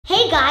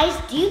guys,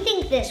 do you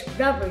think this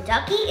rubber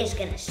ducky is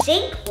gonna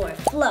sink or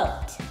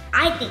float?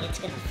 I think it's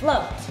gonna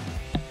float.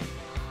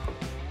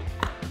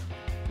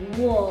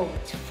 Whoa,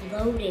 it's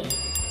floating.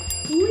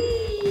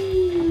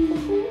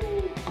 Whee!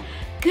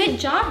 Good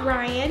job,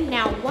 Ryan.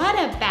 Now what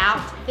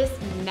about this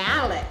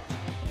mallet?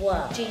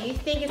 Whoa. Do you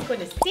think it's going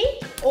to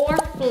sink or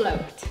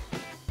float?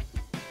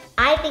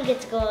 I think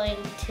it's going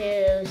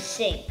to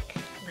sink.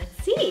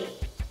 Let's see.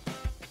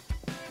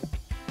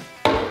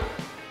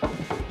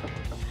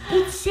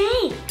 It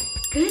sank.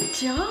 Good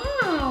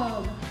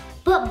job.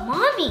 But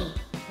Mommy,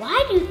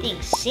 why do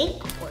things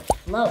sink or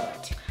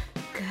float?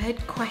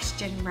 Good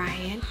question,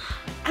 Ryan.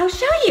 I'll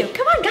show you.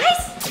 Come on,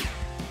 guys.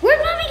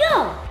 Where'd Mommy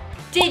go?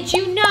 Did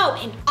you know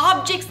an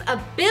object's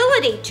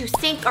ability to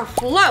sink or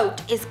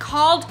float is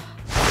called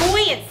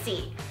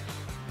buoyancy?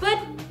 But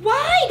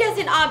why does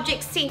an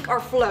object sink or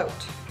float?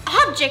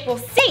 Object will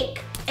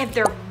sink if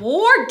they're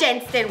more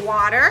dense than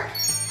water.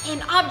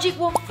 An object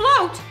will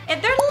float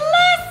if they're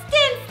less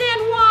dense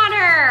than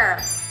water.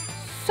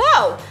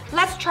 So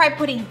let's try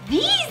putting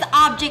these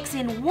objects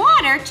in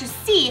water to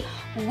see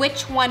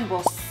which one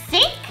will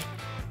sink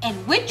and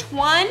which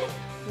one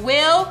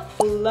will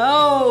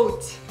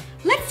float.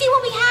 Let's see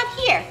what we have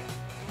here.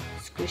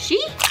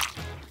 Squishy,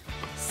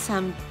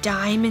 some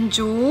diamond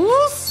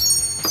jewels,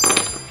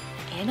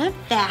 and a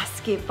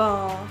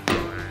basketball.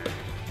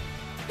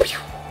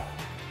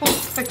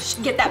 Oh, I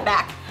should get that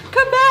back.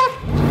 Come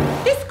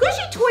back. This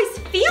squishy toy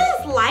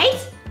feels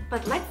light,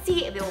 but let's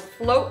see if it'll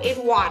float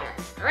in water.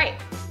 All right,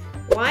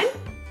 1,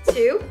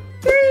 2,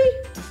 3.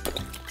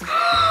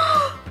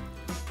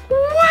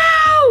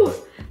 Wow!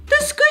 The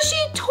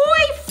squishy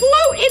toy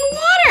float in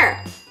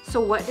water. So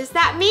what does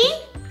that mean?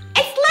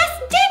 It's less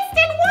dense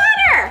than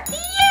water.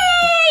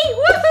 Yay!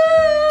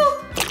 Woohoo!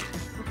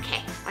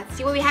 Okay, let's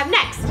see what we have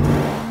next.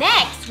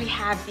 Next, we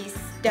have these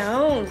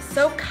stones,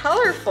 so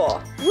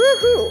colorful.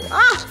 Woohoo!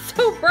 Ah,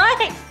 so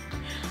bright.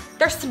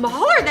 They're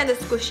smaller than the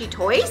squishy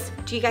toys.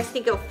 Do you guys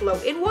think it'll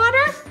float in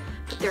water?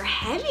 But they're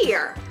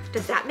heavier.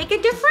 Does that make a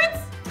difference?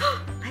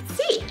 Let's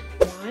see.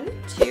 1,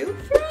 2,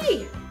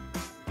 3.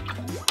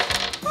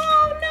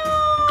 Oh no!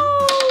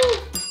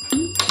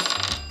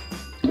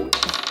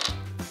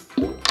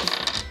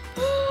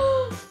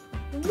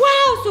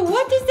 Wow, so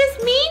what does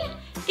this mean?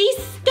 These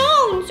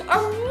stones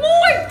are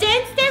more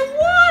dense than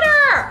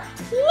water.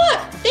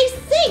 Look, they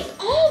sink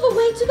all the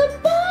way to the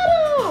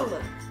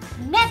bottom.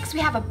 Next, we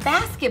have a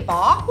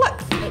basketball.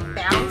 Look, it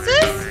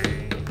bounces.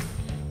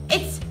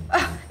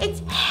 It's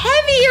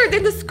heavier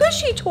than the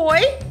squishy toy,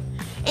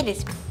 and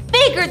it's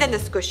bigger than the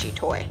squishy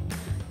toy.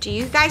 Do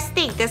you guys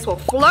think this will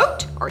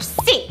float or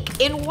sink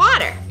in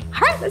water?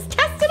 All right, let's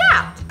test it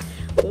out.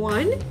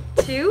 1,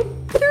 2,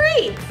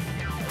 3.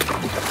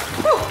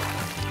 Whew.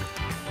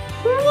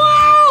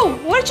 Wow,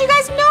 what did you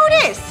guys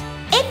notice?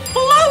 It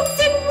floats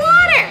in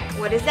water.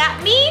 What does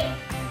that mean?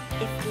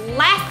 It's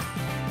less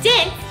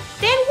dense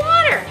than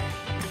water,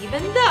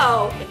 even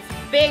though it's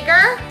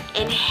bigger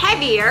and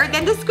heavier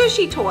than the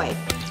squishy toy.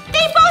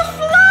 They both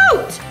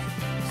float.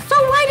 So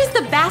why does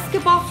the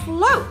basketball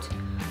float?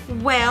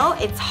 Well,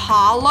 it's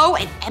hollow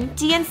and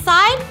empty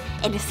inside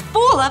and is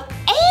full of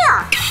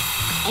air.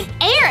 And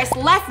air is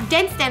less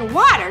dense than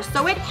water,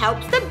 so it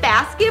helps the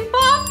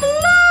basketball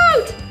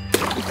float.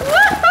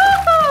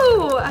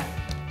 Woohoo!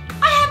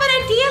 I have an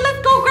idea.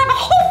 Let's go grab a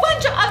whole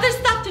bunch of other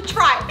stuff to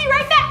try. Be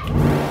right back.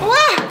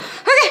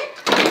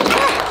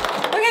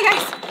 Okay,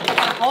 guys.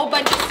 Got a whole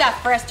bunch of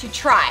stuff for us to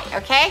try,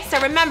 okay? So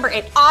remember,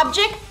 an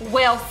object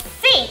will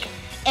sink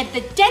if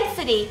the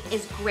density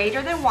is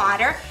greater than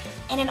water,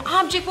 and an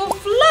object will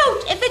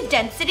float if the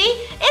density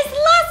is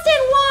less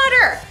than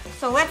water.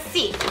 So let's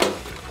see.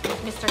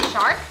 Mr.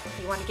 Shark,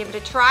 you want to give it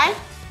a try?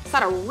 It's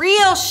not a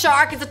real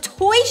shark, it's a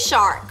toy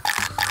shark.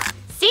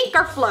 Sink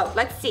or float?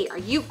 Let's see. Are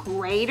you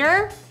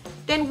greater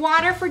than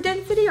water for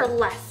density or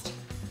less?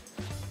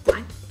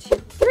 1, 2,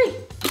 3.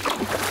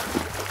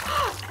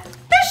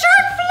 The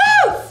shark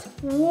floats!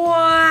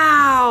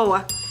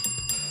 Wow!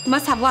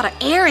 Must have a lot of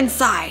air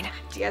inside.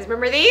 Do you guys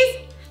remember these?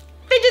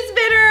 Fidget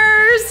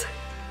spinners!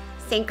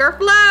 Sink or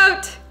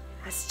float?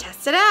 Let's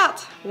test it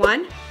out.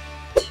 1,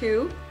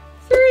 2,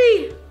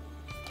 3.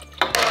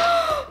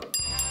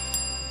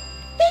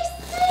 They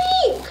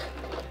sink!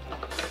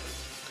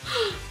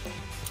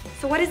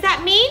 So what does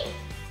that mean?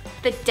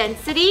 The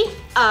density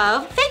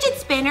of fidget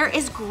spinner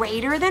is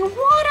greater than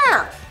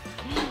water.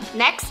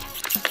 Next,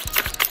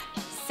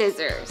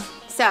 scissors.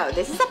 So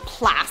this is a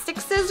plastic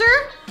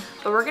scissor,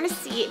 but we're gonna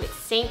see if it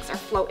sinks or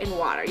float in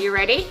water. You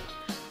ready?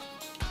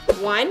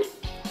 1,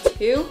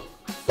 2,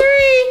 3.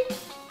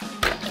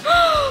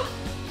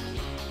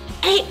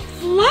 It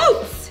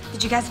floats.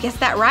 Did you guys guess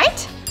that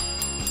right?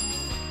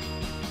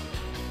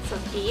 So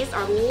these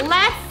are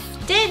less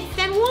dense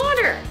than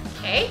water,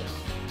 okay?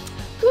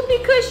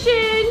 Whoopee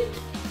cushion.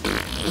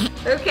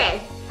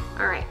 Okay,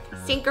 all right,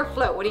 sink or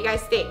float, what do you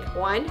guys think?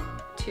 1,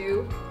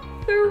 2,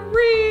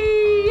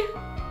 3.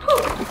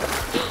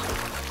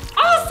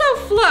 Also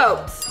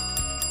floats.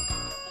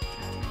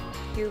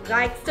 Who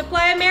likes to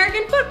play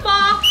American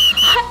football?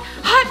 Hut,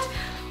 hut,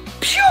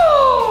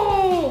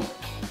 pew!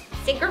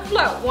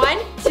 float. 1,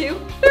 2,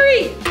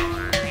 3.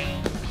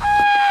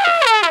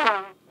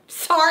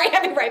 Sorry,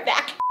 I'll be right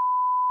back.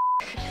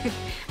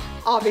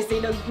 Obviously,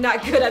 no,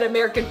 not good at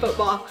American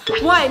football.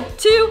 1,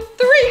 2,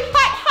 3,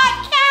 hot,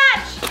 hot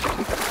catch!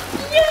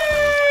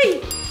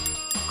 Yay!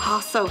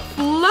 Also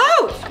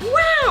float,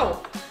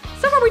 wow!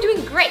 So far we're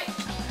doing great.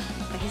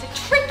 But here's a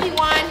tricky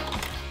one.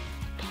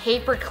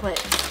 Paper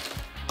clips.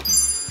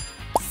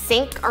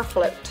 Sink or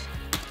float?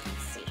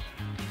 Let's see.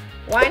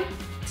 1,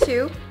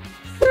 2,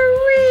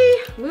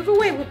 3. Move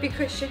away, whoopee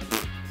cushion.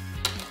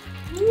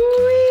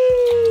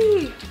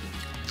 Whee!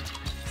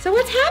 So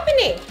what's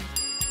happening?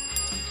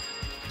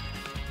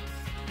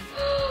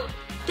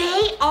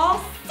 They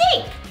all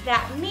sink.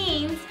 That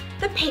means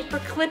the paper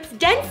clip's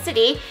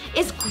density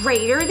is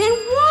greater than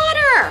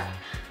water.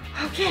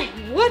 Okay,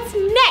 what's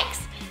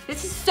next?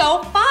 This is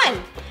so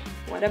fun.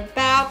 What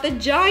about the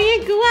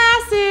giant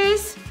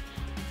glasses?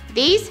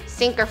 These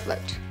sink or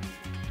float?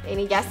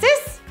 Any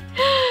guesses?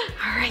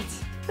 All right,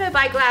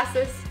 bye-bye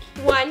glasses.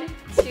 1,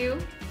 2,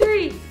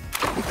 3.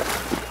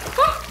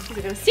 Oh, is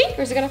it gonna sink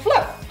or is it gonna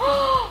float?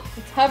 Oh,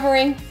 it's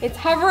hovering, it's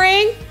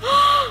hovering.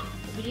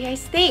 What do you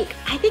guys think?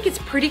 I think it's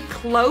pretty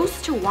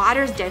close to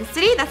water's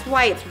density. That's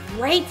why it's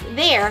right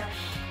there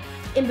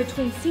in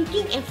between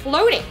sinking and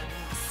floating.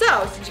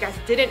 So, since you guys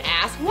didn't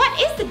ask, what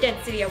is the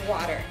density of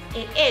water?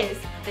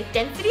 The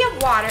density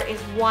of water is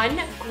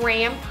 1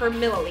 gram per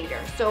milliliter.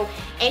 So,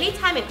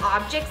 anytime an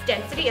object's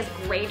density is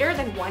greater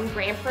than 1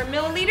 gram per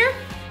milliliter,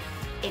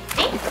 it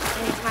sinks.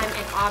 Anytime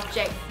an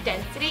object's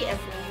density is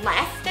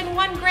less than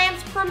 1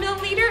 grams per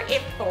milliliter,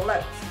 it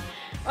floats.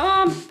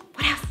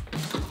 What else?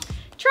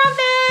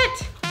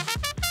 Trumpet!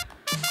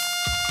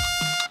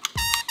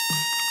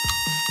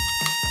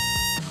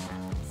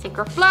 Sink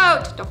or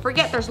float. Don't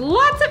forget there's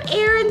lots of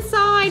air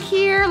inside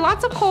here,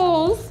 lots of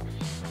holes.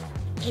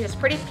 And it's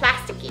pretty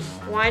plasticky.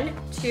 1,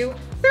 2,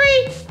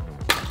 3.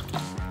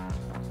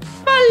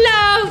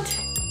 Float!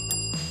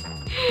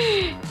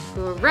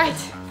 All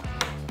right.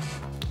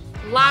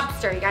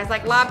 Lobster, you guys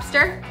like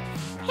lobster?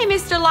 Hey,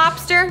 Mr.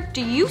 Lobster,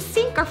 do you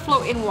sink or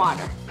float in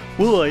water?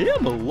 Well, I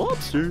am a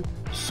lobster,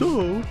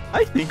 so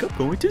I think I'm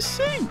going to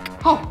sink.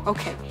 Oh,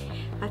 okay.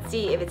 Let's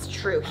see if it's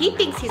true. He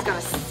thinks he's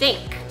gonna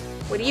sink.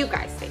 What do you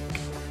guys think?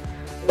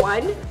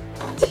 1,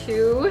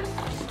 2,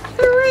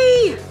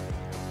 3.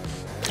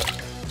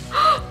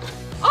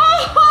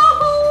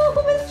 Oh,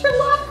 Mr.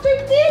 Lobster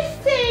did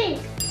sink.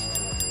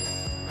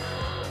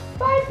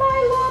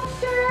 Bye-bye,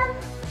 Lobster.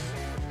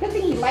 Good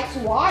thing he likes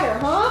water,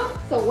 huh?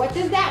 So what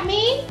does that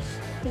mean?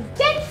 His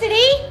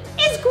density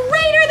is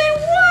greater than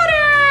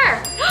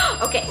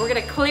water. Okay, we're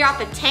gonna clear out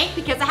the tank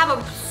because I have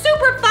a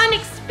super fun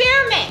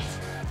experiment.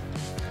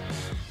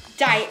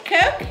 Diet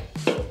Coke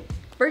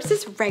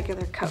versus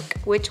regular Coke.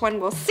 Which one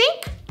will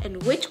sink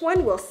and which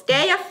one will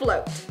stay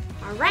afloat?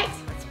 All right,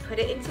 let's put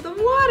it into the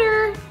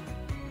water.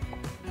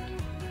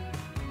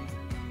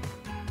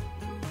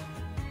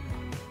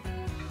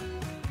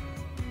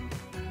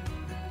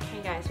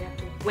 Okay guys, we have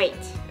to wait,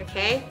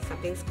 okay?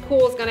 Something's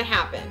cool is gonna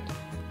happen.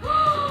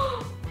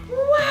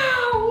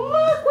 Wow,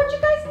 look what you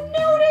guys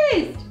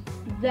noticed.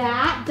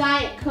 That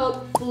Diet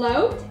Coke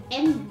float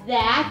and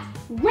that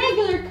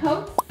regular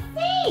Coke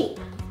sink.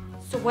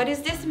 So what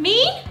does this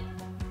mean?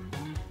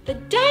 The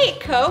Diet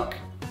Coke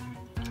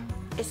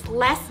is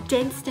less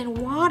dense than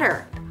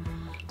water.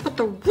 But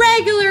the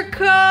regular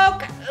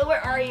Coke, where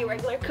are you,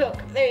 regular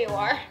Coke? There you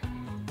are.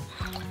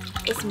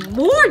 It's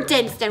more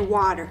dense than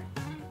water.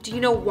 Do you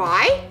know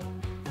why?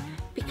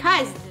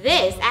 Because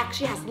this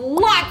actually has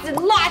lots and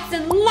lots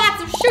and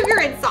lots of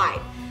sugar inside.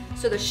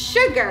 So the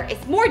sugar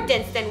is more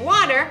dense than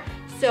water,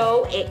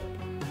 so it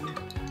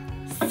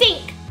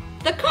sinks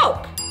the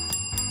Coke.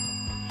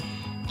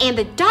 And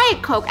the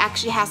Diet Coke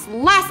actually has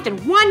less than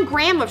 1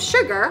 gram of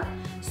sugar,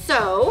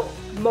 so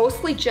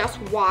mostly just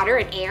water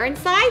and air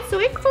inside, so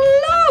it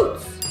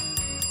floats.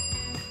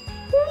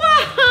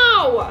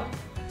 Wow!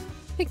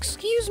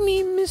 Excuse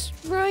me, Miss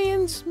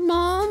Ryan's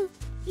mom?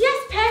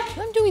 Yes, Peck?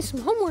 I'm doing some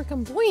homework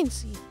on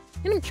buoyancy,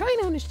 and I'm trying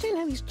to understand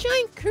how these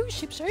giant cruise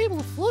ships are able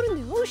to float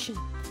in the ocean.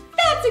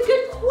 That's a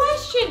good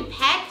question,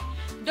 Peck.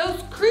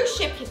 Those cruise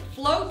ships can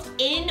float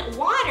in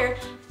water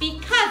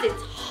because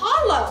it's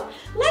hollow,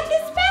 like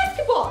this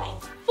basketball.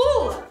 It's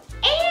full of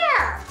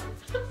air.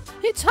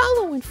 It's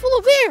hollow and full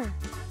of air.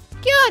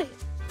 Got it.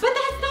 But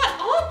that's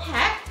not all,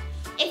 Peck.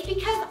 It's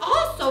because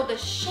also the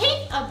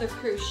shape of the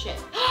cruise ship.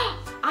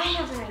 I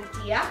have an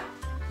idea.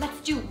 Let's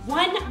do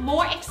one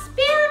more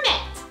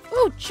experiment.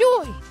 Oh,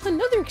 joy.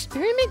 Another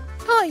experiment?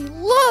 I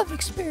love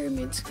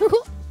experiments.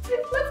 Let's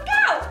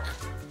go.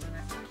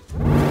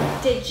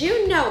 Did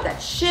you know that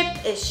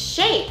ship is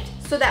shaped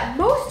so that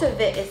most of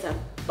it is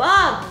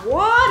above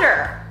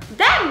water?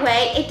 That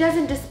way it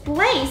doesn't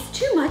displace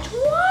too much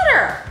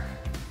water.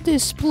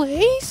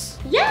 Displace?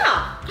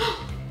 Yeah.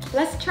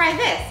 Let's try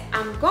this.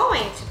 I'm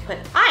going to put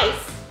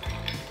ice,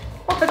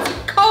 oh, it's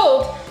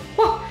cold,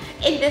 oh,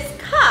 in this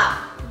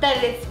cup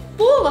that it's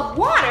full of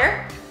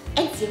water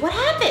and see what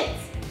happens.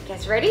 You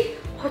guys ready?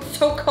 Oh, it's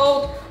so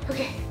cold.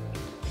 Okay.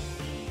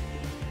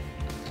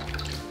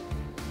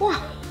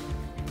 Wow.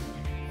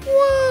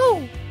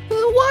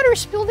 water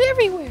spilled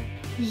everywhere.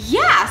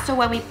 Yeah, so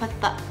when we put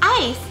the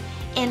ice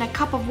in a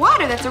cup of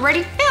water that's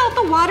already filled,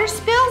 the water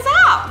spills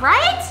out,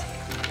 right?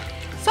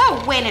 So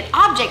when an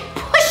object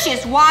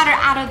pushes water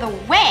out of the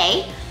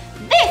way,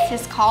 this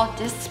is called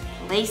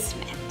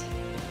displacement.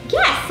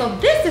 Yes, so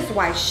this is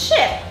why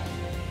ships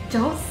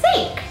don't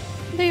sink.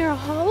 They are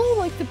hollow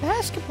like the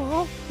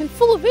basketball and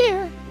full of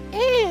air,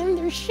 and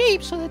they're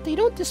shaped so that they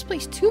don't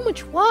displace too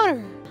much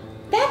water.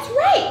 That's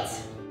right.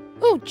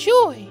 Oh,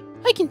 joy!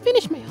 I can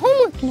finish my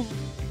homework now.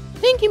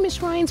 Thank you,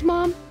 Miss Ryan's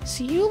mom.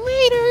 See you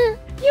later.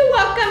 You're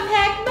welcome,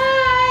 Peck.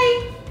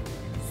 Bye.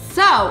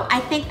 So, I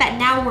think that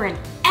now we're an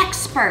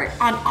expert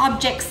on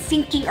objects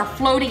sinking or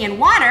floating in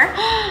water.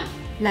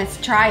 Let's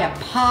try a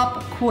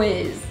pop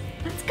quiz.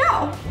 Let's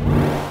go.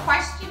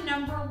 Question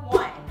number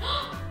 1.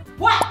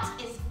 What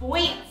is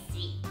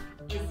buoyancy?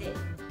 Is it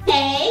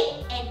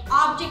A, an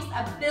object's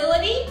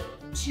ability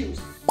to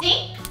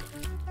sink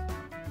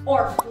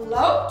or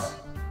float?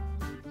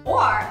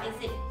 Or is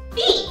it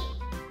B,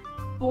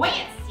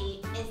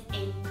 buoyancy is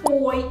a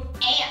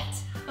buoyant?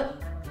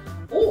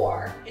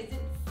 Or is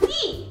it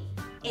C,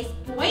 is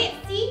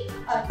buoyancy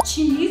a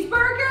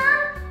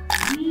cheeseburger?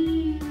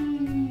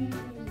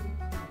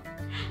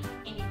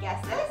 Any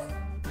guesses?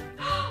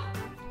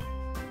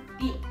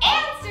 The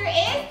answer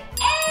is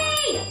A!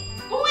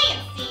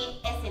 Buoyancy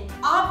is an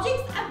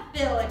object's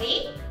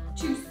ability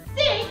to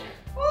sink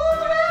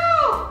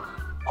or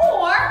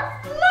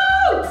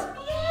float.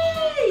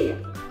 Yay!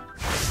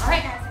 All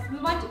right, guys, let's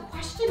move on to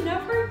question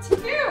number 2.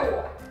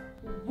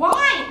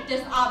 Why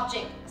does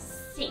object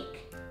sink?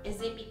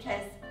 Is it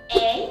because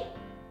A,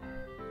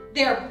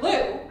 they're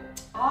blue,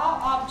 all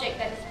object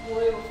that is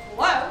blue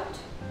float?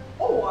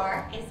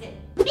 Or is it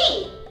B,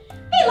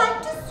 they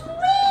like to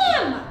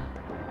swim?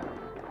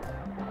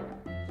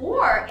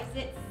 Or is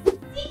it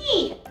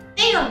C,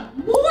 they are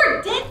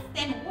more dense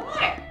than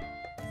water?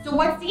 So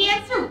what's the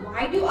answer?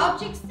 Why do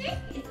objects sink?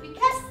 It's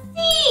because C,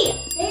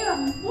 they are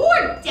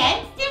more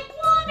dense than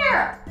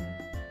water.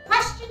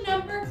 Question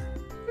number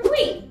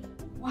 3.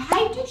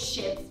 Why do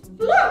ships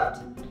float?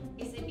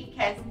 Is it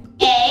because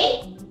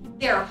A,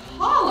 they're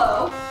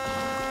hollow,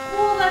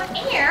 full of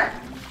air,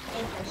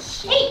 and their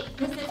shape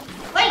doesn't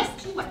displace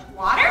too much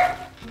water?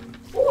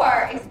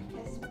 Or is it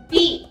because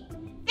B,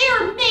 they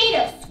are made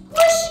of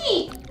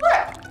squishy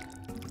fruit?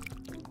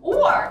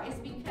 Or is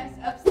it because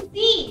of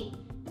C,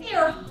 they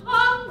are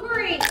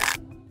hungry?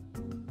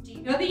 Do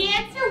you know the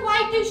answer?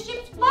 Why do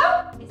ships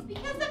float? It's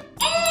because of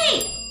A.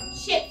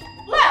 Ships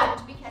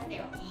float because they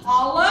are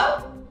hollow,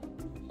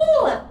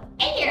 full of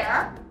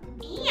air,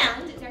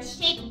 and their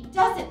shape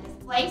doesn't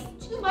displace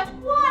too much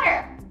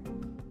water.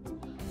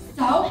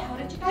 So, how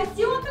did you guys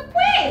do on the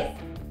quiz?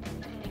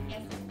 If you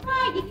guessed it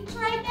right, you can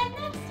try again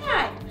next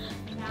time.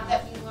 Now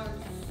that we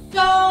learned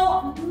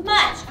so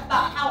much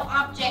about how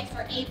objects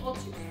are able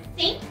to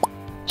sink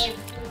and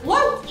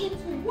float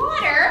into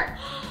water,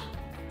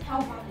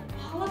 tell Ryan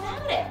all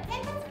about it.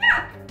 Okay, let's go.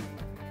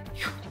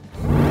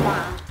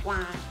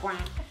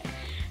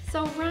 So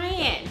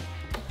Ryan,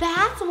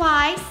 that's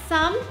why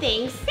some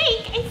things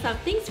sink and some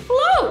things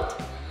float.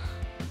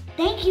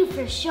 Thank you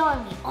for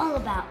showing me all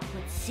about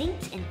what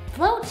sinks and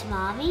floats,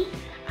 Mommy.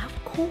 Of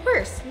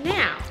course.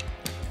 Now,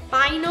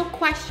 final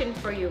question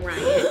for you,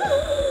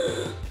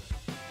 Ryan.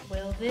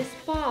 Will this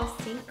ball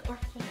sink or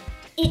float?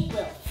 It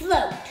will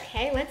float.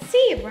 Okay, let's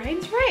see if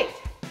Ryan's right.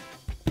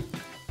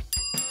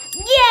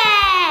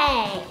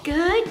 Yay!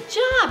 Good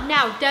job.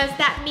 Now, does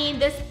that mean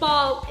this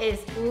ball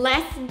is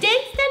less dense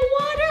than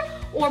water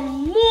or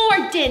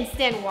more dense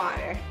than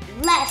water?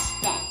 Less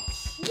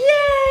dense.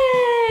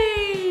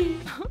 Yay!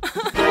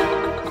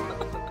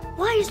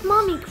 Why is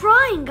Mommy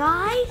crying,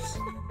 guys?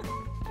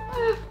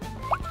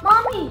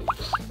 Mommy,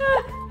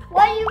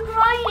 why are you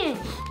crying?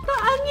 The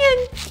onion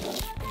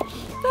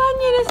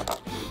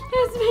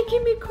is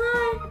making me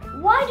cry.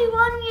 Why do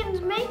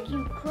onions make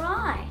you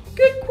cry?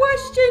 Good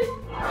question.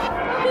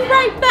 I'll be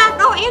right back.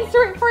 I'll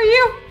answer it for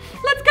you.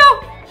 Let's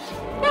go.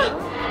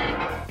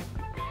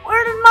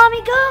 Where did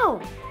Mommy go?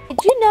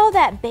 Did you know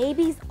that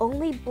babies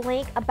only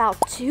blink about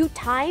 2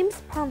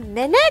 times per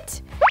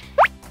minute?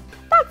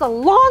 That's a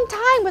long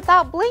time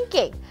without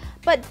blinking.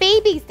 But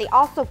babies, they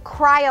also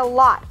cry a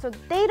lot, so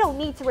they don't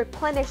need to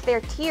replenish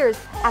their tears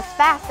as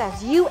fast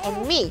as you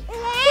and me.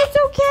 It's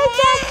okay,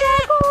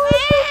 Jack. Oh,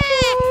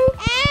 it's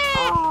okay.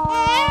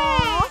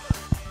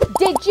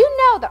 Did you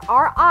know that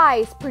our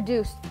eyes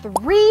produce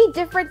 3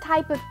 different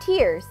types of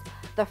tears?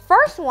 The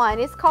first one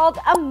is called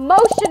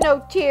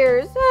emotional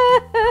tears.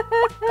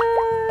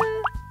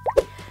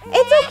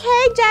 It's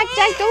okay, Jack,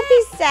 don't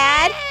be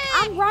sad.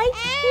 I'm right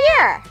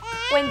here.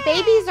 When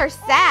babies are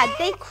sad,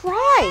 they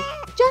cry,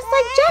 just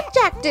like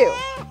Jack do.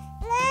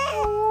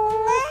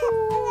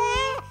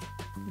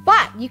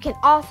 But you can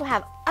also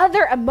have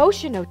other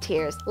emotional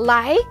tears,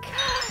 like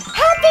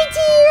happy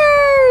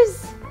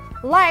tears!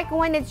 Like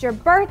when it's your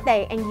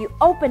birthday and you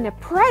open a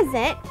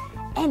present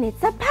and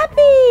it's a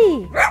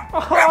puppy.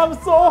 Oh, I'm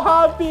so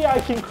happy I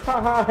can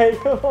cry.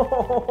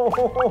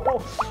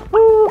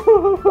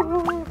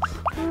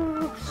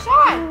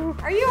 Sean,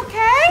 are you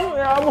okay?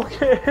 Yeah, I'm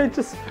okay.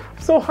 Just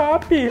so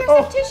happy. Here's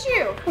some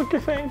tissue. Okay,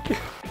 thank you.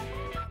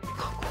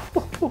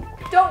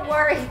 Don't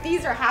worry,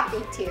 these are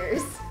happy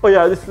tears. Oh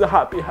yeah, this is a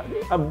happy.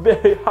 I'm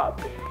very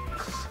happy.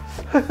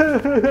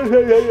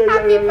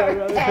 Happy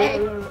birthday.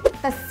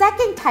 The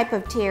second type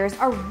of tears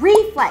are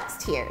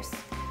reflex tears.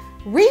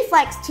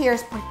 Reflex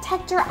tears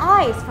protect your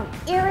eyes from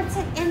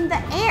irritant in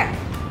the air,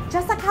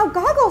 just like how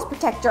goggles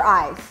protect your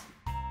eyes.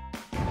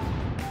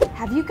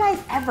 Have you guys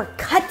ever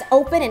cut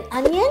open an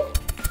onion?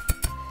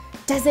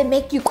 Does it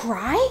make you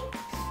cry?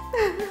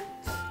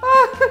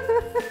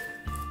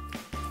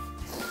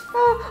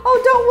 Oh,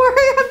 don't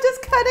worry, I'm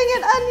just cutting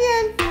an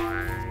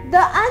onion.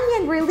 The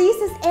onion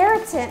releases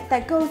irritant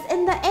that goes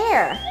in the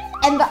air,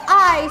 and the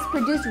eyes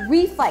produce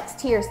reflex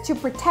tears to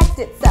protect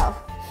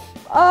itself.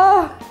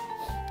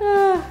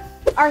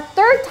 Our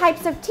third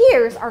types of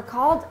tears are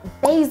called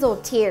basal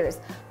tears.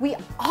 We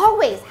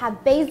always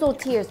have basal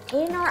tears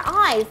in our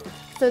eyes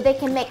so they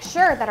can make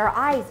sure that our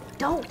eyes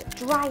don't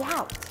dry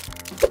out.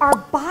 Our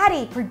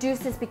body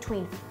produces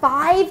between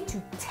 5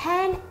 to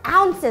 10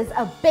 ounces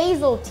of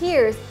basal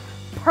tears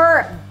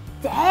per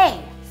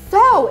day.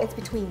 So it's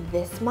between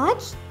this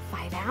much,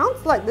 5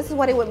 ounces. Look, this is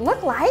what it would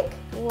look like.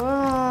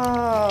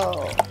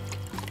 Whoa.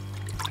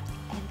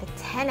 And the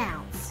 10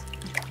 ounce.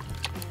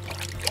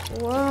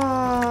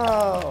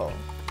 Whoa.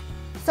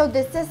 So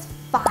this is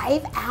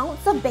 5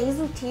 ounces of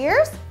basal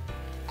tears,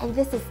 and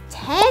this is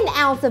 10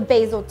 ounces of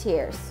basal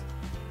tears.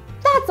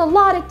 That's a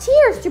lot of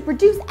tears to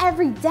produce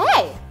every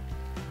day.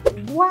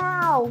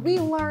 Wow, we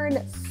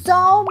learned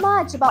so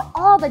much about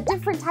all the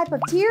different types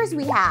of tears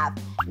we have.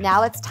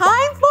 Now it's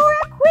time for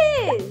a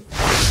quiz.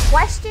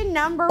 Question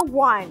number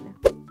 1.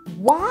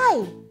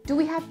 Why do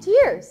we have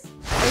tears?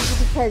 Is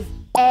it because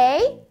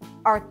A,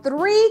 our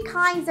 3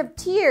 kinds of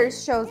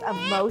tears shows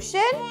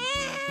emotion,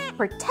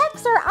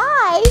 protects our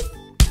eyes,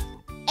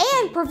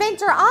 and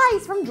prevents our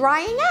eyes from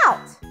drying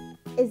out?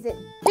 Is it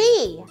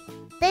B,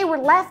 they were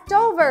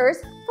leftovers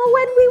for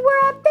when we were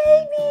a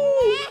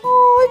baby?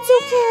 Oh, it's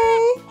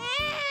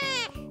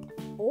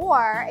okay.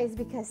 Or is it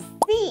because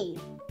C,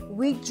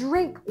 we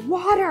drink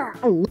water?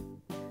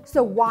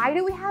 So why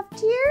do we have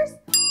tears?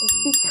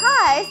 It's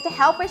because to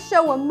help us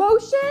show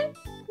emotion,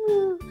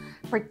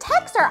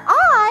 protects our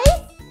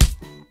eyes,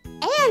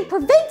 and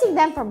preventing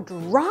them from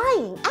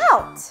drying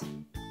out.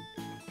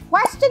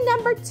 Question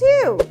number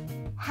 2.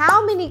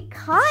 How many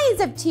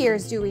kinds of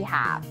tears do we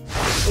have?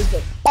 Is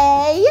it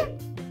A,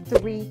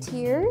 3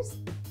 tears,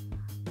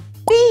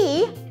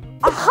 B,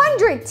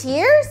 100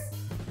 tears,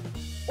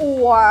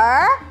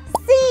 or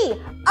C,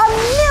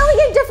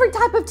 1,000,000 different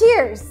types of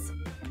tears?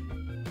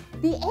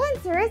 The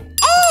answer is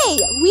A.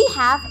 We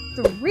have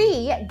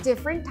 3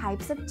 different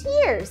types of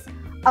tears.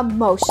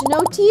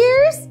 Emotional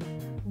tears,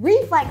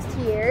 reflex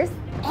tears,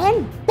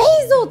 and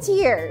basal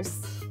tears.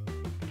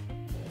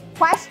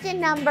 Question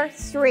number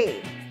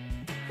 3.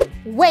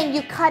 When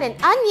you cut an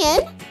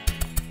onion,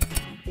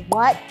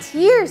 what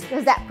tears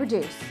does that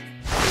produce?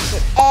 Is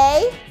it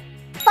A,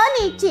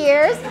 funny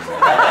tears?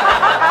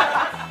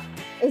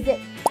 Is it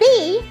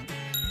B,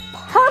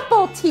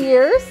 purple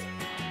tears?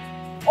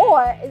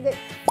 Or is it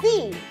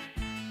C,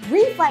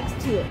 reflex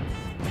tears?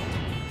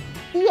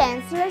 The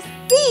answer is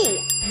C,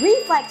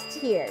 reflex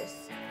tears.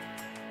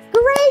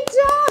 Great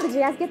job! Did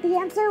you guys get the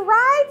answer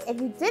right? If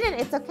you didn't,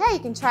 it's okay. You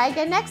can try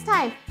again next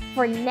time.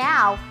 For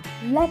now,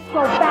 let's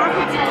go back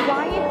and tell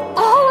Ryan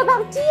all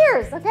about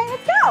tears. Okay,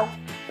 let's go.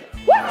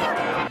 Woo!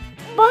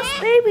 Boss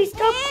Baby,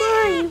 stop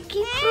crying. You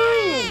keep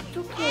crying. It's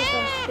okay,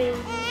 Boss Baby.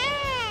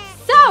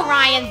 So,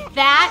 Ryan,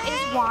 that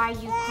is why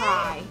you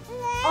cry.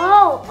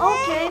 Oh,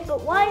 okay,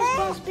 but why is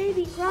Boss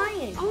Baby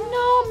crying? Oh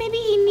no, maybe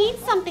he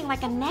needs something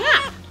like a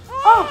nap.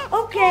 Oh,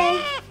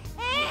 okay.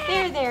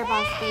 There,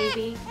 Boss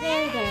Baby.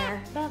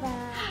 There.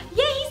 Bye-bye.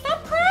 Yay, he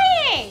stopped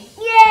crying.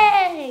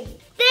 Yay!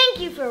 Thank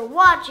you for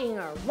watching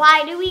our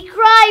Why Do We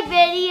Cry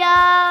video.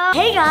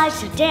 Hey guys,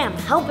 today I'm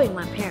helping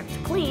my parents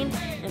clean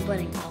and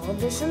putting all of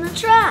this in the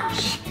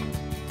trash.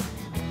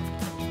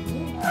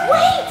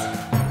 Wait!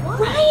 What?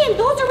 Ryan,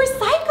 those are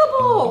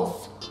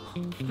recyclables.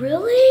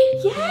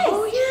 Really? Yes.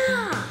 Oh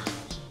yeah.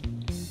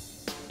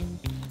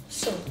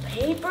 So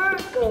paper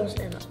goes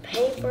in a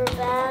paper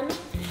van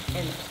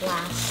and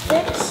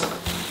plastics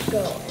go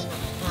in a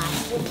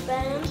plastic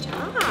van.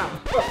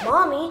 But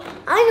Mommy,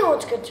 I know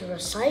it's good to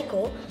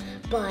recycle,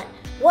 but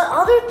what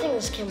other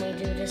things can we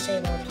do to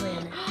save our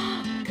planet?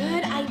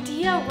 Good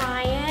idea,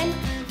 Ryan.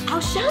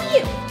 I'll show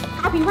you.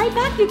 I'll be right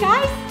back, you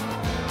guys.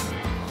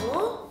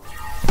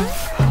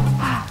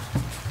 Huh?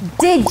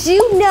 Did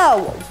you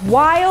know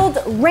wild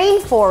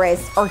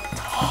rainforests are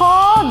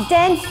tall,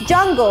 dense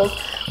jungles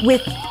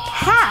with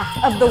half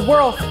of the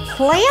world's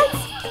plants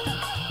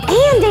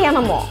and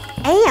animals?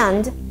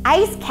 And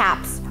ice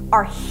caps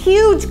are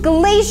huge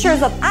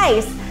glaciers of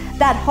ice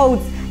that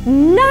holds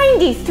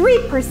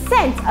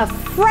 93% of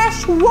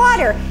fresh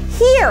water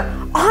here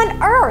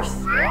on Earth.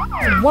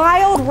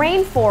 Wild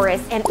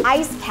rainforests and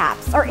ice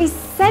caps are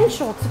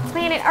essential to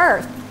planet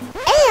Earth.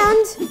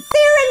 And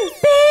they're in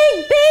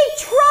big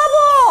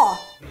trouble.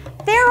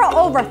 There are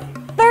over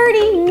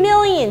 30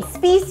 million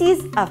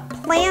species of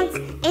plants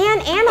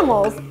and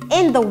animals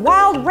in the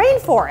wild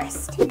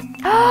rainforest.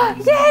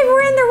 Yay,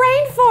 we're in the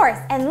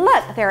rainforest. And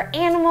look, there are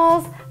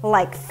animals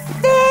like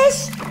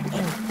fish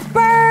and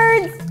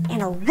birds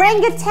and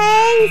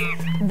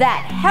orangutans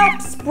that help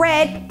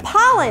spread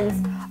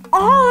pollens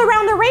all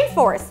around the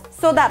rainforest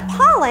so that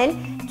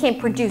pollen can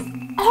produce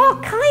all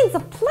kinds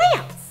of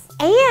plants.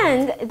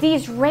 And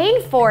these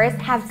rainforests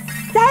have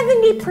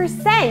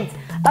 70%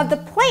 of the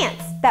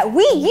plants that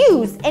we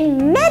use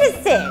in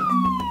medicine.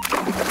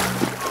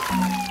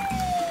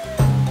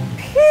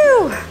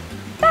 Phew,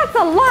 that's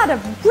a lot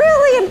of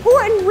really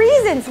important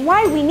reasons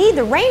why we need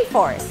the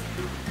rainforest.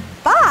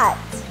 But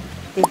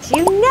did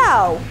you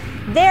know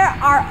there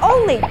are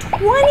only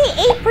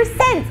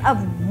 28%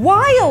 of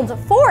wild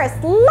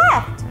forests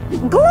left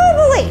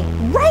globally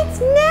right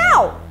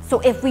now? So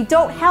if we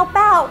don't help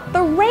out, the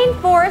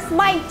rainforest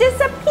might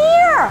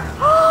disappear.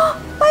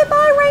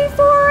 Bye-bye,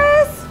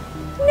 rainforest.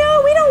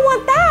 No, we don't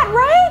want that,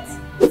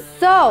 right?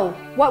 So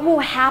what will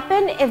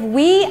happen if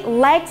we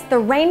let the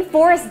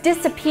rainforest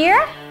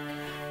disappear?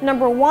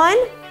 Number one,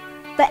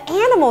 the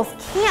animals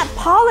can't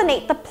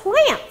pollinate the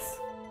plants.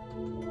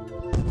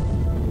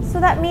 So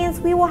that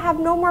means we will have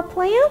no more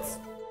plants?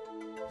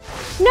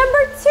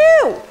 Number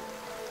two,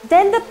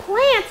 then the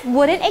plants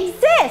wouldn't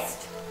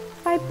exist.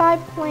 Bye-bye,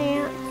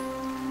 plants.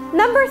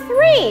 Number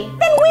three,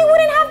 then we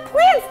wouldn't have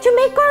plants to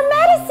make our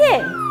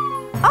medicine.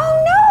 Oh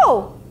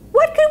no,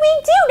 what could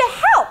we do to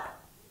help?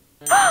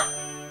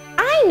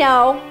 I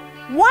know,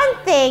 one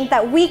thing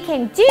that we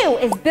can do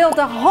is build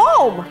a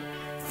home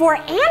for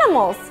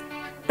animals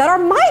that are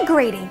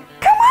migrating.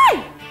 Come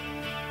on!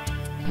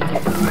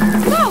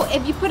 So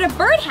if you put a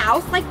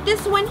birdhouse like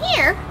this one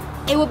here,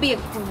 it will be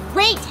a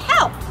great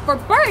help for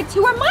birds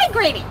who are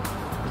migrating.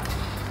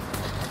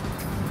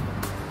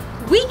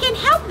 We can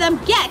help them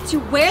get to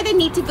where they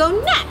need to go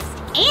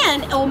next,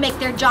 and it will make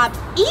their job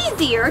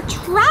easier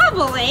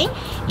traveling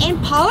and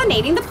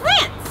pollinating the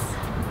plants.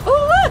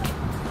 Oh, look!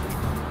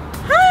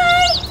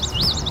 Hi!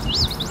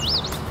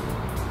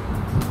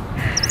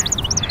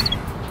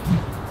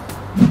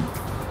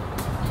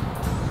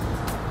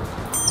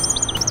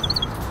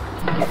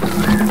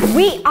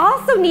 We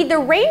also need the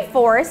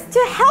rainforest to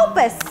help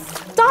us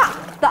stop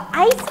the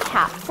ice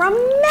cap from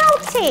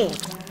melting.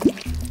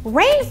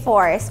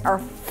 Rainforests are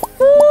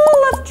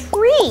full of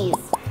trees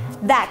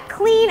that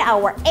clean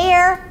our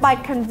air by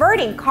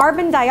converting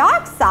carbon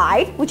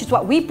dioxide, which is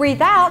what we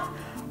breathe out,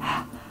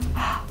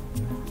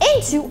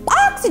 into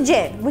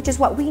oxygen, which is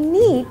what we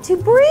need to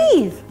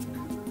breathe.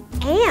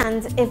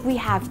 And if we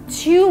have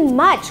too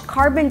much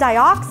carbon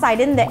dioxide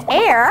in the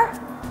air,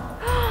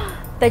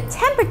 the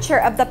temperature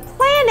of the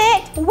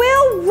planet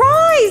will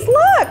rise.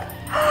 Look!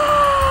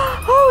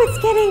 Oh, it's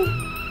getting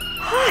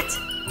hot.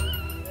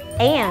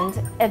 And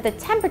if the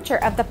temperature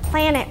of the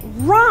planet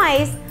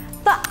rises,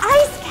 the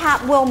ice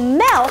cap will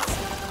melt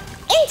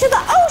into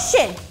the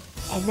ocean.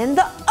 And then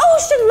the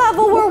ocean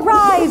level will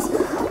rise.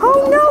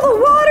 Oh no, the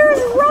water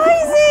is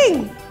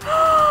rising.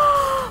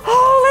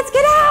 Oh, let's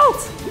get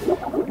out.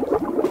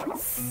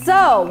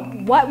 So,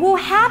 what will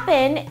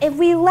happen if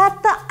we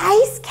let the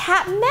ice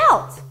cap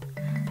melt?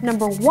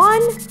 Number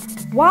one,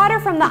 water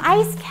from the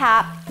ice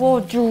cap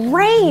will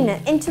drain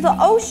into the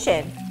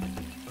ocean.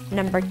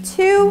 Number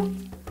two,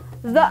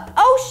 the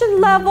ocean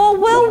level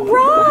will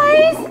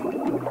rise.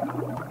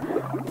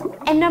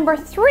 And number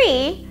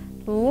three,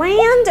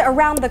 land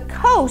around the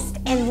coast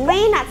and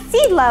land at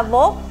sea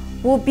level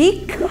will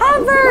be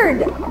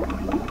covered.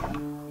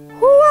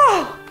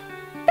 Whoa,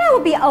 that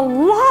would be a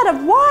lot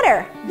of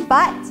water.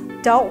 But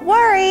don't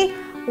worry,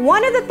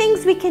 one of the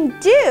things we can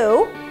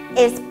do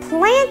is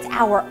plant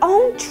our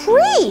own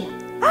tree.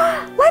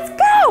 Let's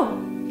go!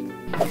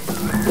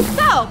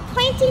 So,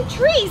 planting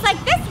trees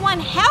like this one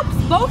helps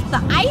both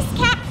the ice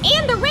cap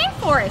and the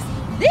rainforest.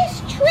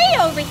 This tree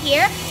over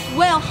here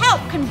will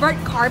help convert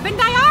carbon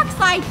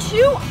dioxide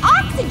to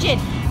oxygen,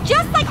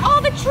 just like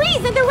all the trees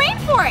in the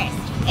rainforest.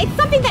 It's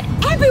something that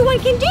everyone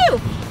can do,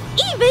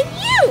 even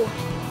you.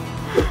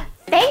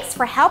 Thanks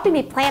for helping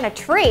me plant a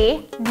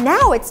tree.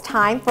 Now it's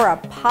time for a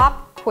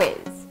pop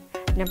quiz.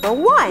 Number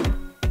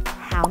one,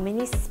 how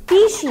many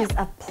species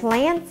of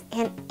plants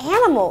and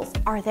animals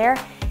are there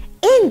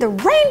in the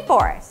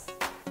rainforest?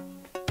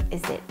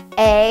 Is it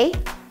A,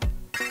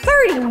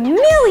 30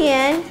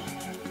 million?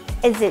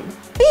 Is it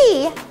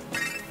B,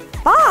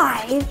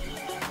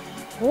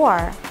 5?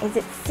 Or is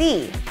it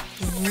C,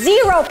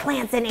 0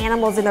 plants and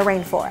animals in the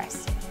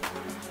rainforest?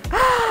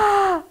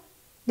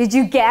 Did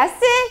you guess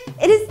it?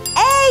 It is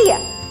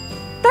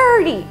A,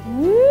 30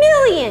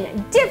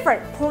 million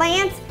different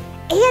plants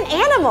and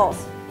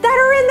animals that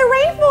are in the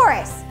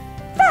rainforest.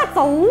 That's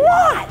a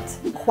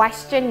lot.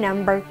 Question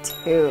number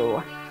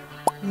 2.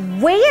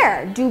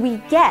 Where do we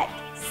get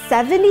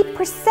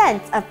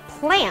 70% of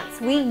plants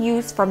we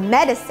use for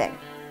medicine?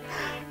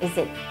 Is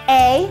it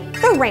A,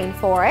 the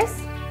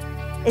rainforest?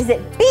 Is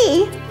it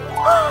B,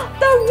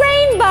 the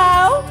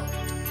rainbow?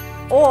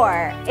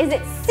 Or is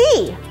it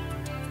C,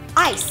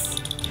 ice?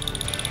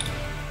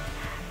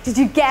 Did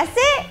you guess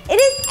it? It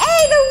is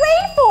A, the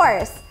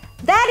rainforest.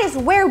 That is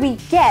where we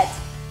get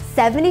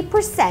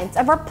 70%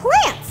 of our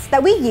plants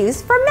that we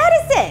use for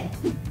medicine.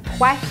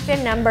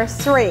 Question number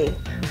 3.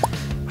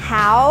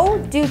 How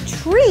do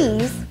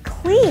trees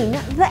clean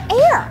the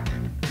air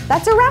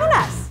that's around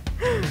us?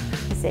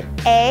 Is it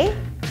A,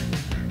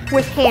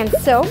 with hand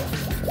soap?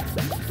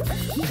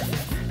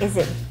 Is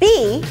it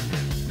B,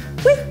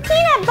 with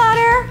peanut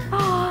butter?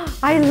 Oh,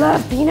 I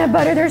love peanut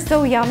butter, they're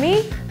so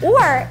yummy.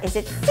 Or is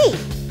it C,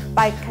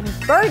 by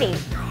converting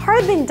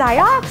carbon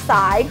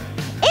dioxide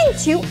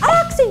into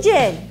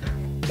oxygen?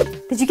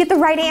 Did you get the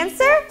right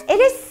answer? It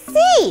is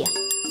C.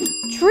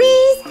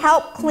 Trees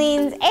help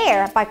clean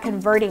air by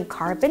converting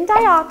carbon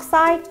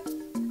dioxide,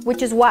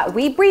 which is what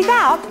we breathe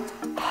out,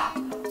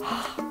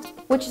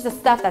 which is the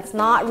stuff that's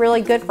not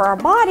really good for our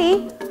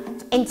body,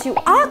 into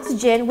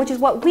oxygen, which is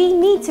what we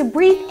need to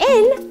breathe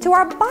in to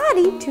our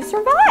body to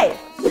survive.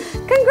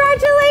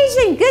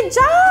 Congratulations, good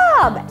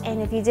job!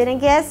 And if you didn't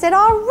guess it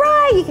all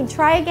right, you can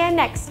try again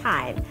next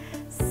time.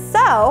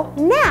 So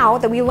now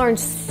that we learned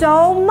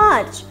so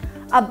much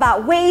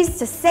about ways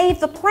to save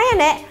the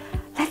planet,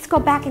 let's go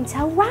back and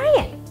tell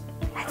Ryan.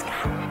 Let's go.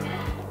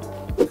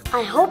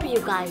 I hope you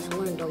guys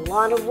learned a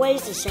lot of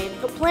ways to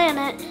save the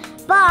planet.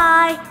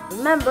 Bye!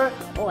 Remember,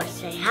 always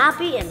stay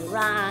happy and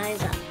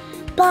rise up.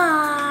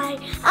 Bye!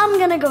 I'm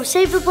gonna go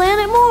save the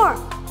planet more.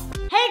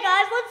 Hey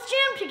guys, let's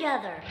jam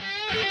together.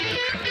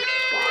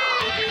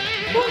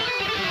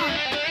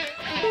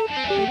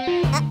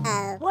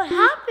 Uh-oh. What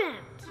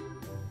happened?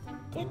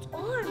 It's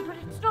on, but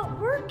it's not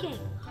working.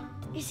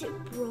 Is it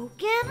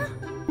broken?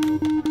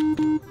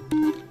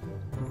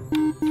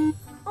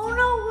 Oh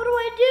no, what do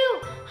I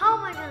do? How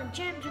am I gonna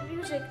jam to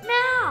music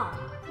now?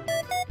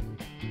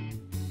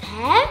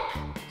 Peck?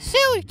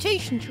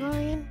 Salutations,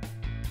 Ryan.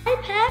 Hi,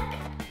 Peck.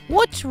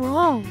 What's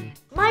wrong?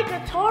 My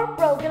guitar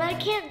broke and I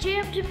can't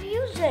jam to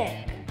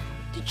music.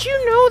 Did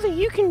you know that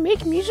you can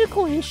make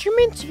musical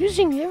instruments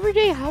using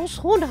everyday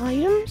household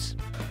items?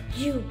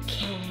 You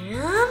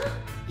can?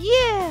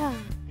 Yeah.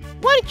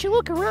 Why don't you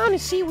look around and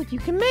see what you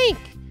can make?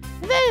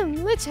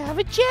 Then let's have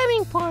a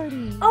jamming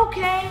party.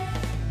 Okay.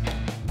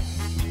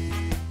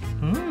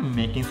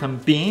 Making some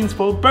beans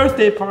for a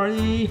birthday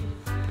party.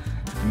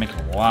 Make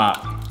a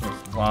lot.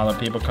 There's a lot of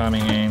people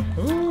coming in.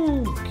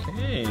 Ooh,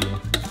 okay.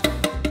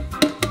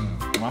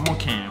 One more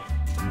can.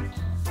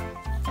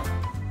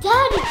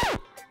 Daddy,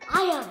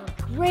 I have a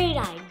great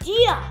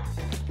idea.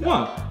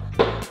 What?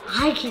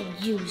 I can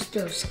use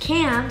those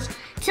cans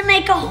to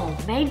make a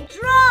homemade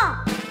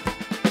drum.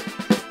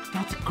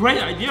 That's a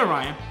great idea,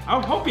 Ryan.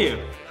 I'll help you.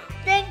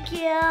 Thank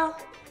you.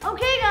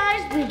 Okay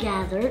guys, we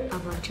gathered a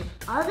bunch of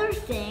other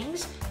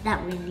things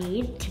that we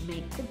need to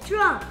make the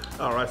drum.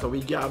 Alright, so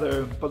we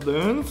gather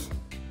balloons,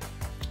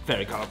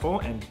 very colorful,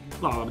 and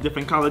a lot of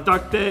different colored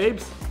duct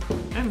tapes,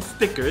 and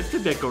stickers to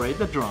decorate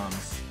the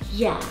drums.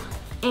 Yeah,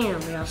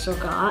 and we also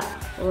got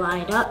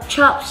light up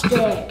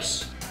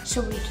chopsticks,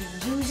 so we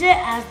can use it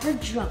as the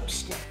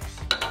drumsticks.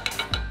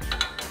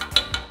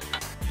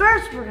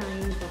 First, we're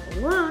gonna use the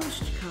balloons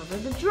to cover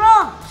the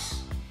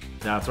drums.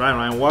 That's right,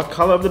 Ryan. What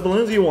color of the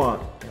balloons do you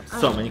want?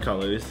 So many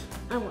colors.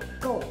 I want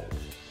gold.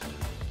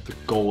 The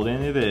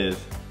golden it is.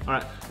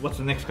 Alright, what's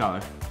the next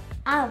color?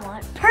 I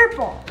want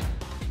purple.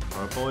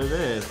 Purple it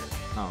is.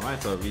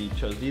 Alright, so we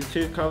chose these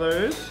two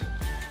colors.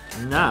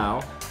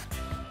 Now,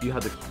 you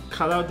have to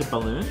cut out the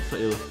balloon so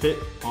it will fit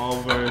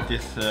over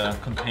this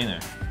container.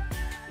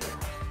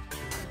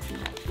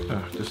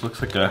 Oh, this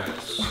looks like a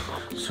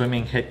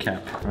swimming head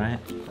cap, right?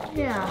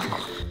 Yeah.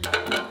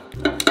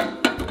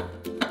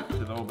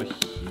 Put it over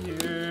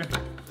here.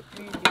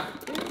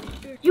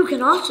 You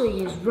can also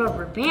use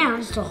rubber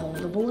bands to hold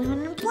the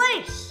balloon in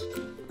place.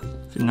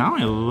 See, now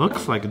it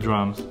looks like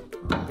drums.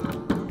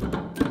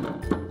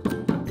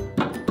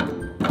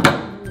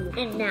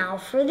 And now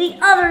for the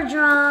other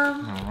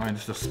drum. Alright,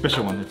 this is a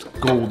special one. It's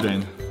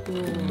golden.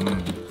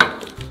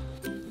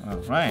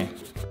 Alright.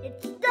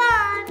 It's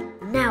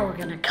done. Now we're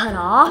gonna cut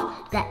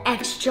off the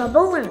extra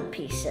balloon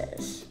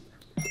pieces.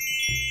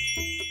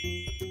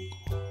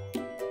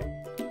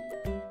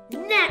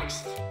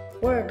 Next,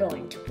 we're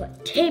going to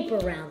put tape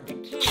around the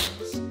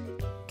cans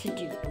to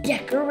do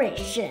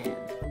decoration.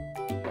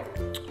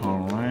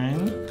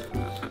 Alright.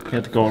 You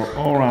have to go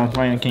all around.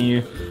 Ryan, can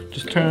you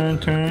just turn.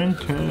 Turn.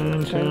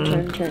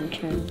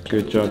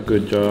 Good job,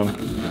 good job.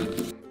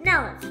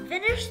 Now let's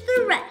finish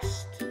the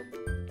rest.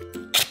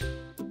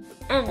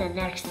 And the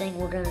next thing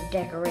we're gonna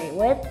decorate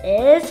with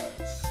is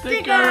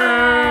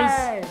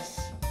stickers.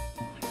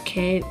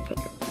 Okay, put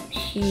it right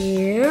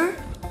here.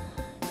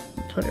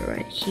 Put it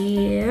right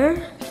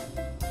here.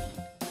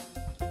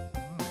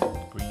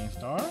 Green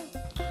star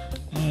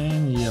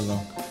and yellow.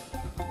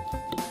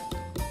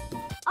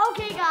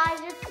 Okay guys,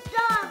 it's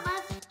done.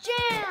 Let's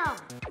jam.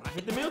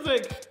 Hit the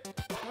music.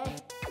 Okay.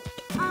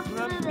 I'm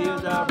gonna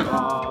build a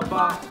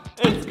robot.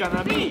 It's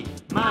gonna be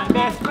my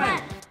best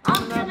friend.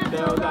 I'm gonna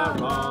build a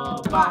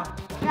robot.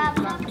 Grab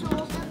some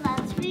tools and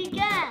let's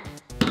begin.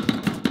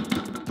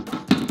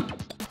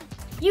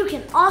 You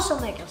can also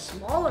make a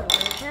smaller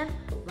version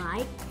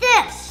like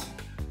this.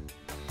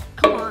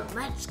 Come on,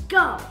 let's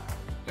go.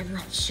 and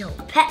let's show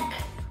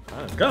Peck.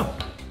 Let's go.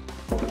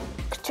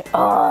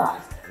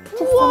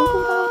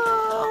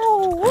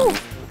 Whoa!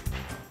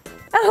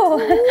 Oh,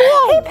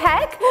 hey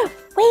Peck.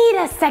 Wait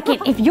a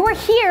second. If you're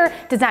here,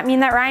 does that mean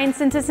that Ryan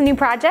sent us a new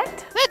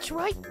project? That's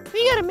right.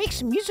 We gotta make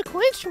some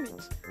musical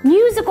instruments.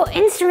 Musical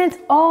instruments?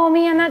 Oh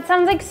man, that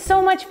sounds like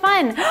so much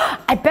fun.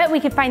 I bet we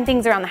could find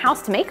things around the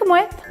house to make them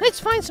with. Let's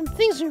find some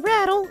things to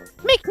rattle,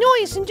 make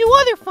noise, and do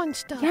other fun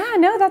stuff. Yeah,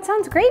 no, that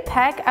sounds great,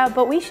 Peck.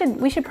 But we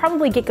should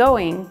probably get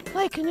going.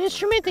 Like an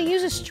instrument that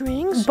uses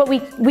strings. But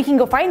we can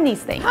go find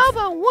these things. How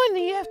about one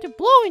that you have to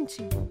blow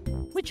into,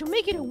 which will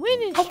make it a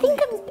wind instrument?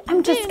 I think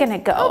I'm just gonna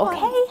go,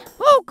 okay?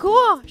 Oh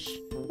gosh,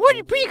 where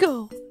did Bree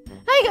go?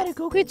 I gotta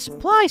go get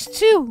supplies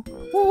too.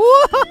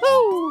 Whoa,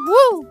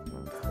 whoa.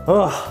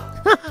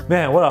 Oh,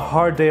 man, what a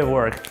hard day of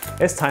work.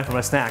 It's time for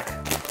my snack.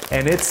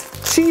 And it's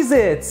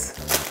Cheez-Its.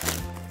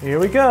 Here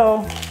we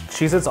go.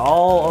 Cheez-Its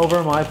all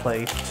over my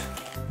plate.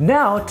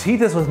 Now to eat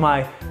this with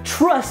my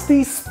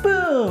trusty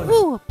spoon.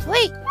 Ooh, a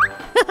plate.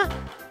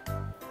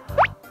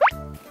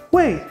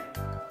 Wait,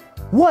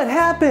 what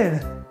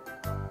happened?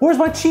 Where's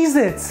my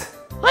Cheez-Its?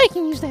 I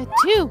can use that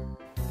too.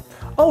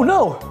 Oh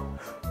no,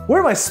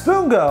 where'd my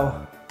spoon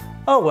go?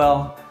 Oh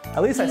well,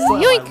 at least I still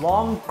have Yoink. my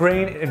long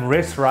grain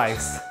enriched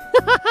rice.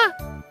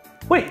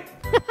 Wait,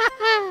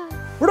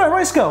 where'd my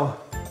rice go?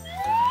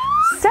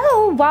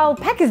 So while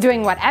Peck is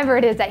doing whatever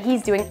it is that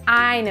he's doing,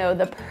 I know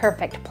the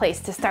perfect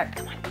place to start.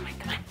 Come on, come on,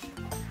 come on.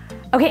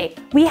 Okay,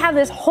 we have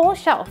this whole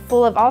shelf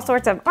full of all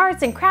sorts of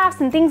arts and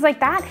crafts and things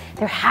like that.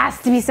 There has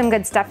to be some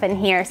good stuff in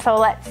here. So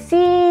let's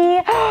see.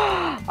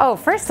 Oh,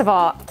 first of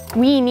all,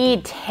 we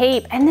need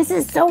tape, and this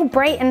is so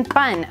bright and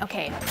fun.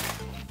 Okay,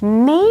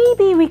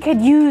 maybe we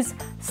could use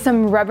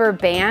some rubber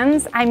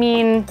bands. I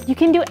mean, you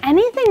can do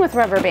anything with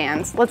rubber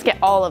bands. Let's get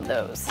all of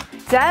those.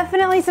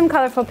 Definitely some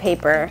colorful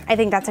paper. I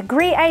think that's a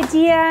great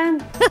idea.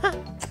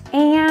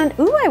 And,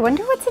 ooh, I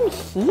wonder what's in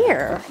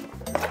here.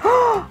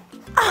 Oh,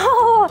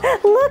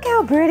 look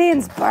how pretty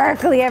and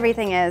sparkly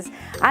everything is.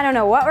 I don't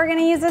know what we're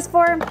gonna use this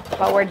for,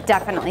 but we're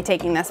definitely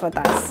taking this with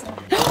us.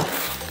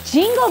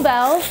 Jingle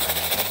bells.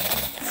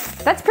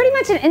 That's pretty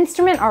much an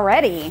instrument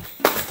already.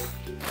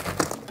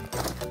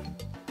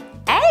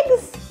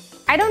 Eggs?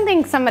 I don't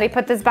think somebody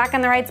put this back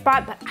in the right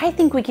spot, but I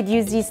think we could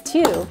use these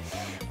too.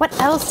 What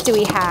else do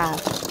we have?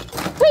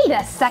 Wait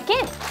a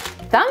second.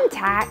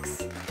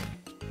 Thumbtacks.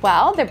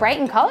 Well, they're bright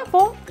and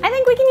colorful. I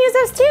think we can use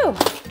those too.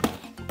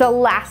 The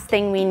last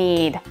thing we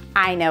need,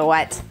 I know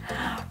what.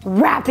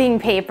 Wrapping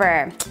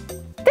paper.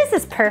 This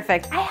is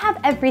perfect. I have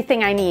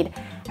everything I need.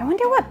 I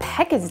wonder what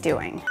Peck is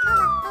doing.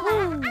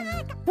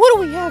 What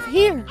do we have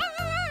here?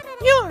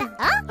 Yarn.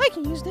 I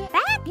can use that.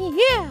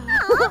 Yeah.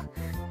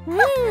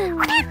 So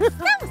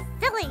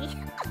silly.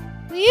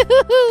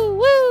 Yoo-hoo,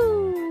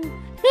 woo.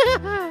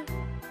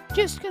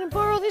 Just gonna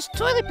borrow this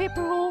toilet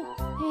paper roll.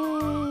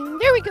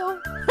 And there we go.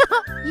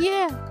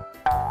 Yeah.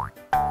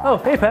 Oh,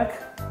 hey Peck.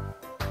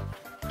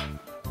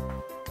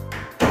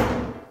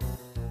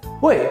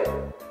 Wait,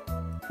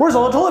 where's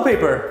all the toilet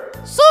paper?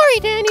 Sorry,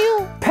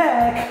 Daniel.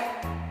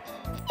 Peck!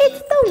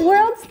 It's the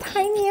world's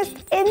tiniest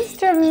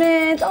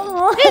instrument.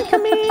 Aw.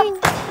 Incoming.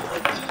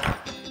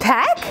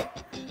 Peck?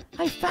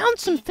 I found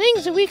some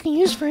things that we can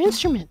use for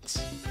instruments.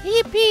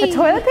 Yippee. A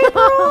toilet paper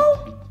roll?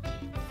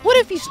 What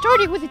if you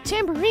started with a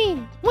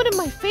tambourine, one of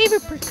my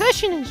favorite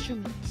percussion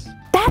instruments?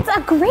 That's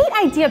a great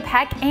idea,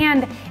 Peck,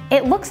 and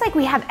it looks like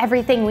we have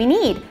everything we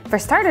need. For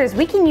starters,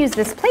 we can use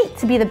this plate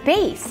to be the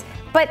base,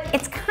 but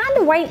it's kind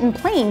of white and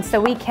plain, so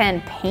we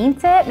can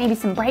paint it, maybe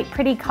some bright,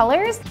 pretty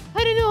colors.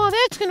 I don't know how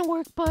that's gonna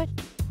work, but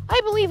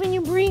I believe in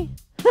you, Bree.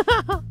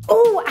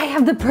 Oh, I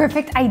have the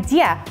perfect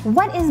idea.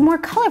 What is more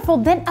colorful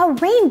than a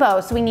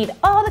rainbow? So we need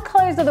all the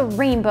colors of the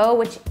rainbow,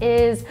 which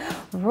is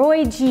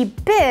Roy G.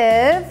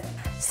 Biv.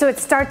 So it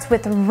starts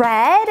with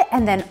red,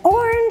 and then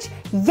orange,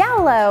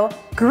 yellow,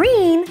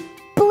 green,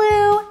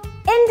 blue,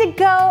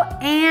 indigo,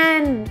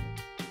 and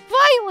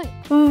Violet.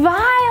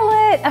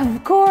 violet,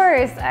 of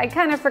course. I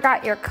kind of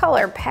forgot your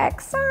color,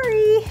 Peck,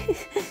 sorry.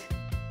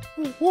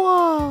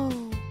 Whoa.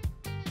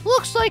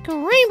 Looks like a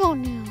rainbow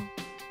now.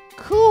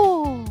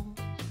 Cool.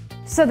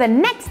 So the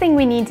next thing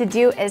we need to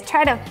do is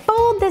try to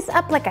fold this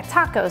up like a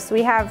taco. So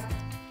we have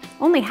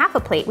only half a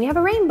plate. We have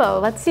a rainbow.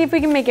 Let's see if we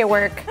can make it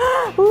work.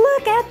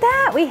 Look at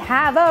that, we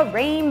have a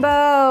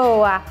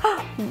rainbow.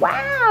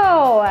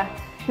 Wow.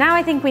 Now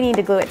I think we need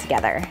to glue it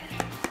together.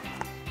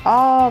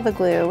 All the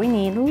glue. We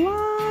need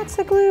lots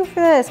of glue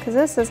for this because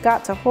this has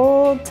got to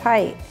hold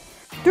tight.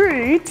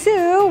 3,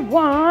 2,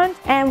 1,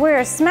 and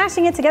we're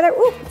smashing it together.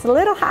 Ooh, it's a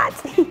little hot.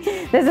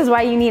 This is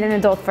why you need an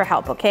adult for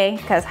help, okay?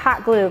 Because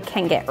hot glue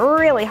can get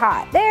really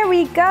hot. There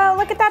we go,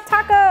 look at that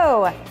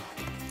taco.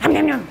 Nom,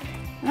 nom, nom.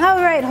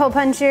 All right, hole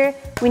puncher,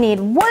 we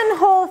need 1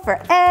 hole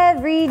for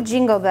every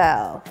jingle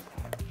bell.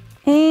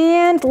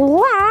 And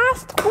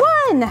last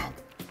one.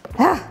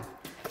 Ah,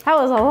 that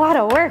was a lot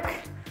of work.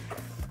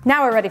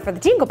 Now we're ready for the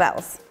jingle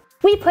bells.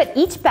 We put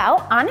each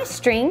bell on a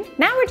string.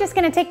 Now we're just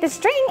gonna take the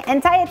string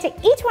and tie it to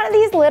each one of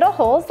these little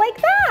holes like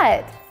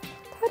that.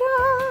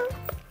 Ta-da!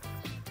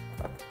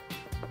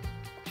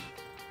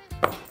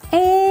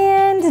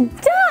 And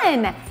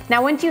done!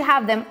 Now once you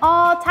have them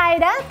all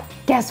tied up,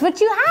 guess what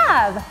you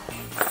have?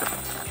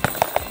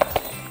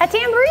 A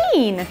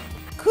tambourine!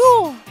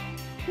 Cool.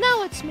 Now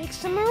let's make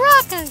some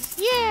maracas.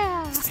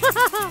 Yeah.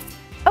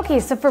 Okay,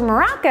 so for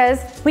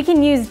maracas, we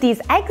can use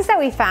these eggs that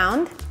we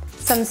found,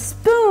 some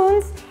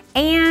spoons,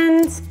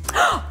 and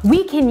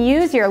we can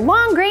use your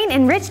long grain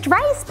enriched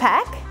rice,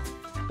 Peck.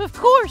 Of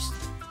course,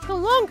 the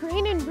long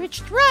grain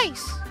enriched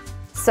rice.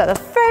 So the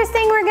first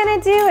thing we're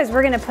gonna do is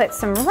we're gonna put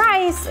some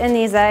rice in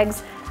these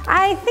eggs.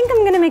 I think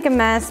I'm gonna make a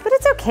mess, but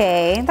it's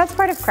okay. That's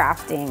part of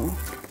crafting.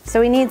 So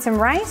we need some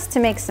rice to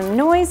make some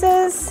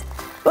noises.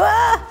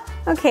 Ah,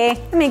 okay,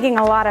 I'm making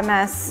a lot of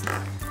mess.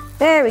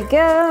 There we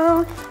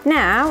go.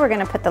 Now we're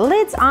gonna put the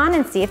lids on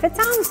and see if it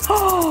sounds.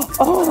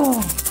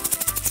 Oh,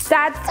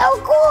 that's so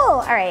cool.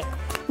 All right,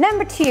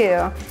 number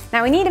 2.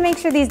 Now we need to make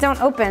sure these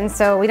don't open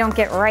so we don't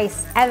get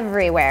rice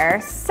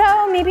everywhere.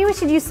 So maybe we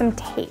should use some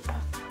tape.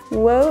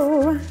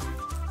 Whoa,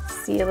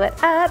 seal it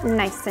up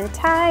nice and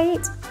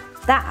tight.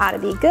 That ought to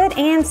be good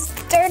and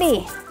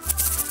sturdy.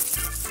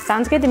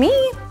 Sounds good to me.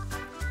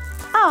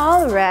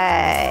 All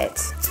right.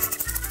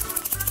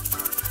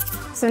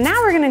 So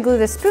now we're gonna glue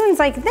the spoons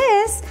like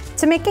this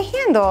to make a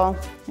handle.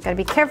 You gotta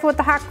be careful with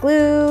the hot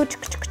glue.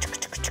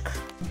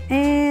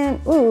 And,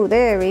 ooh,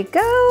 there we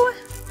go.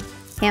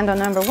 Handle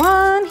number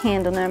 1,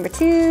 handle number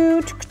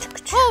 2.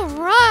 All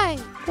right.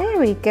 There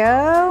we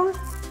go.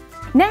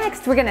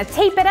 Next, we're gonna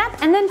tape it up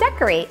and then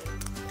decorate.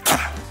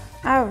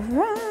 All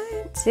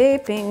right,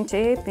 taping,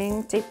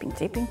 taping, taping,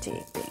 taping,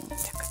 taping.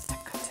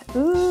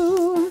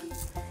 Ooh,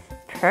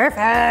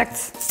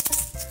 perfect.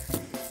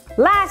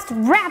 Last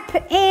wrap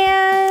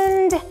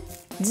and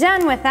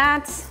done with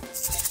that.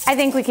 I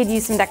think we could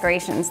use some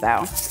decorations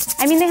though.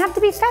 I mean, they have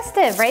to be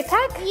festive, right,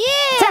 Peck?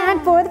 Yeah.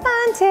 Time for the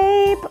fun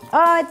tape.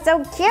 Oh, it's so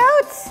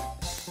cute.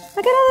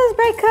 Look at all those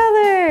bright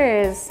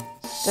colors.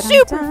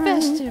 Super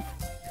Dun-dun-dun. festive.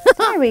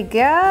 There we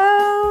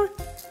go.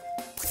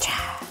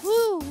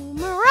 Ooh,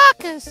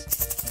 maracas.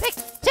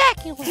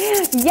 Spectacular.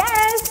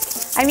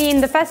 Yes. I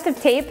mean, the festive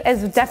tape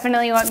is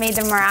definitely what made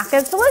the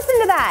maracas, so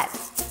listen to that.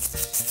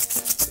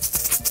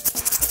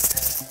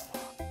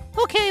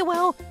 Okay,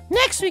 well,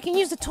 next we can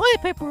use the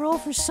toilet paper roll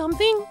for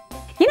something.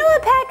 You know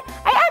what, Peck?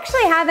 I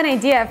actually have an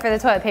idea for the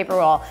toilet paper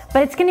roll,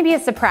 but it's gonna be a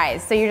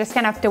surprise, so you're just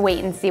gonna have to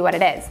wait and see what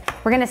it is.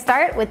 We're gonna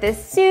start with this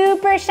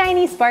super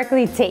shiny,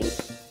 sparkly tape.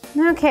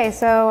 Okay,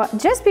 so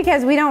just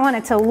because we don't want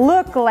it to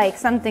look like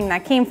something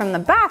that came from the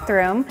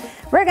bathroom,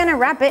 we're gonna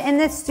wrap it in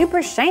this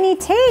super shiny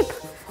tape.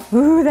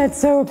 Ooh, that's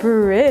so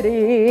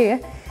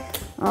pretty.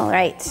 All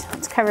right,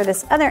 let's cover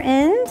this other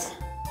end.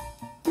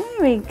 There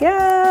we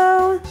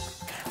go.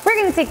 We're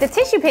gonna take the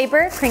tissue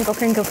paper, crinkle,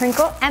 crinkle,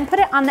 crinkle, and put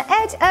it on the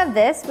edge of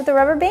this with a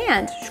rubber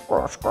band.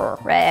 Scroll, scroll.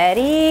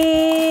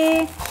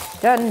 Ready?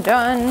 Dun,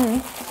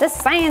 dun. The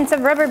science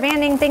of rubber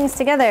banding things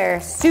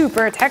together.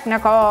 Super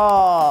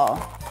technical.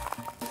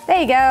 There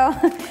you go.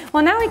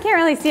 Well, now we can't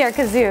really see our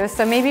kazoo,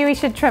 so maybe we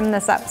should trim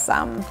this up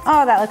some.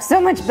 Oh, that looks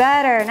so much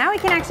better. Now we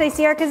can actually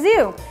see our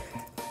kazoo.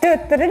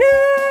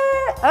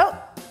 Oh.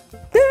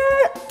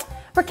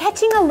 We're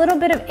catching a little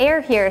bit of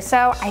air here,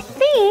 so I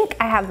think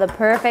I have the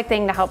perfect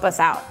thing to help us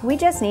out. We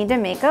just need to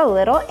make a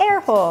little air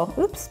hole.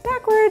 Oops,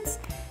 backwards.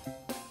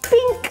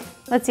 Bink.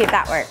 Let's see if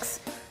that works.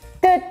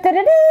 It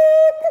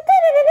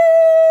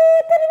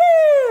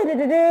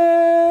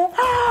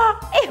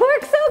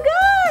works so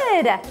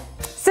good!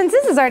 Since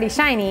this is already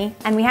shiny,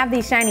 and we have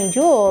these shiny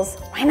jewels,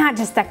 why not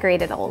just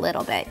decorate it a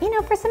little bit, you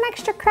know, for some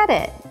extra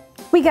credit.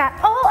 We got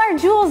all our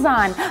jewels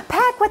on.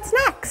 Peck, what's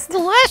next? The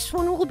last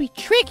one will be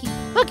tricky,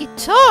 a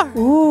guitar.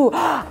 Ooh,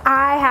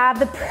 I have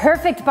the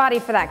perfect body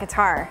for that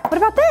guitar. What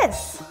about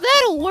this?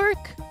 That'll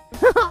work.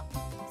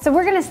 So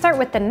we're gonna start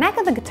with the neck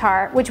of the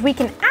guitar, which we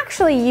can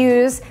actually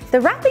use the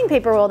wrapping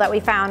paper roll that we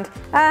found.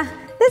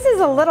 This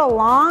is a little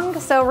long,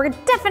 so we're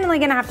definitely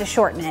gonna have to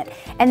shorten it.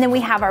 And then we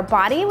have our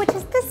body, which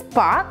is this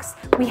box.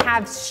 We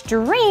have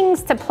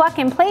strings to pluck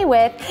and play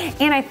with,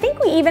 and I think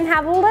we even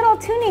have little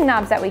tuning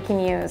knobs that we can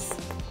use.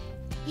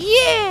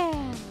 Yeah!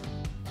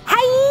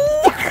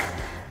 Hi!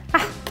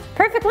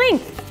 Perfect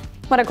length.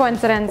 What a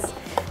coincidence.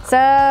 So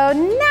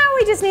now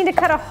we just need to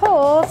cut a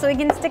hole so we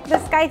can stick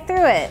this guy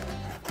through it.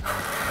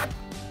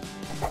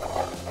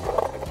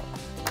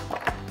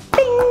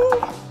 Bing!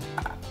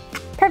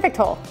 Perfect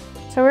hole.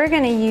 So we're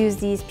gonna use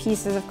these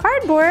pieces of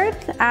cardboard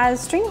as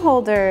string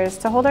holders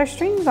to hold our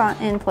strings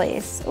in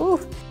place. Ooh.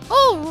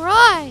 All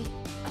right.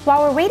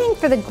 While we're waiting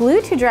for the glue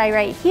to dry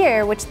right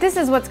here, which this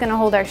is what's gonna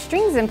hold our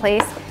strings in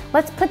place,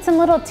 let's put some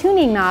little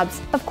tuning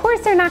knobs. Of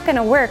course they're not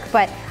gonna work,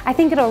 but I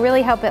think it'll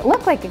really help it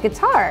look like a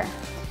guitar.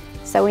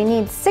 So we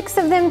need 6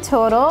 of them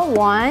total.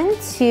 1,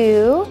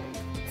 2,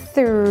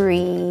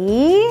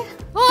 3.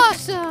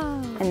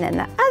 Awesome. And then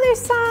the other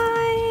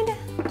side.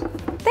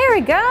 There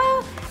we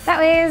go. That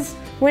way is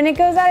when it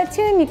goes out of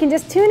tune, you can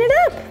just tune it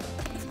up.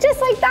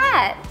 Just like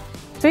that.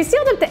 So we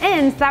sealed up the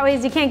ends, that way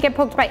you can't get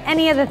poked by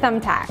any of the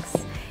thumbtacks.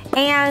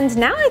 And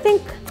now I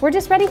think we're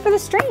just ready for the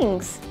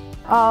strings.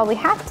 All we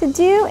have to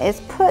do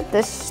is put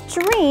the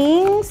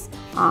strings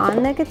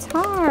on the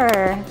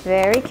guitar.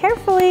 Very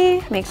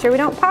carefully. Make sure we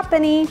don't pop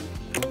any.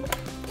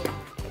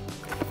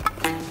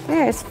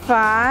 There's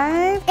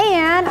 5.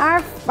 And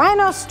our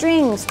final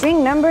string,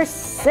 string number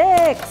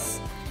 6.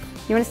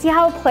 You want to see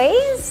how it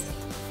plays?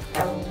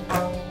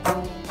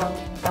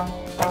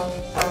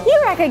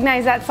 You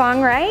recognize that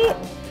song, right?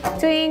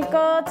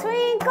 Twinkle,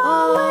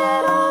 twinkle,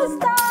 little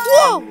star.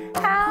 Whoa!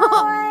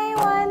 How I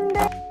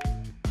wonder.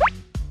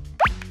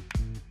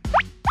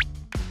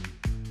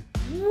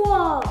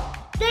 Whoa!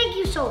 Thank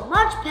you so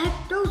much, Peck.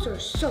 Those are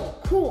so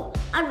cool.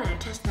 I'm gonna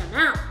test them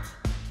out.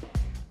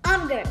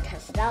 I'm gonna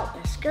test out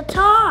this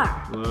guitar.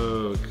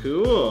 Whoa,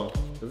 cool.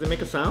 Does it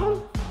make a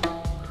sound?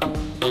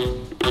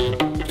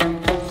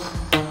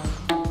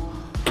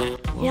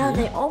 Yeah,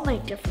 they all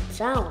make different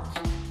sounds.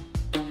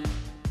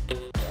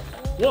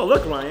 Whoa,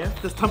 look, Ryan.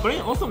 Does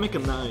tambourine also make a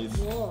noise?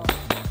 Whoa.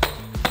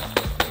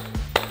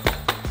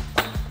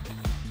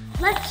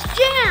 Let's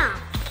jam!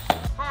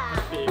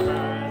 Happy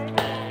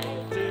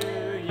birthday to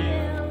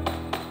you.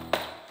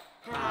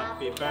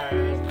 Happy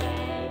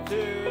birthday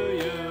to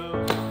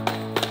you.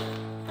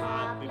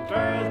 Happy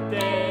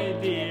birthday,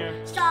 dear.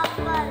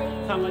 Somebody.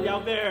 Somebody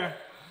out there.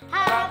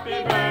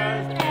 Happy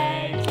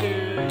birthday to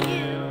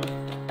you.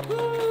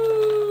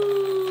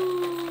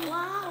 Woo.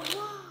 Wow,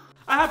 wow.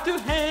 I have 2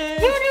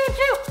 hands. You do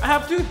too. I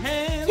have 2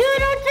 hands. You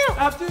do too. I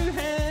have 2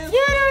 hands.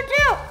 You do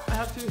too. I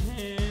have 2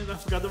 hands. I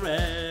forgot the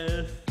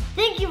rest.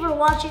 Thank you for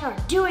watching our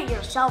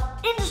do-it-yourself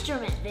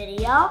instrument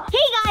video.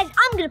 Hey guys,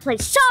 I'm gonna play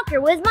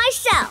soccer with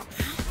myself.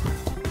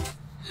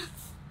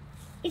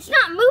 It's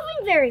not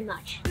moving very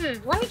much.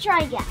 Let me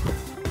try again.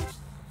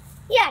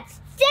 Yeah, it's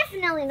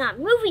definitely not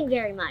moving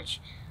very much.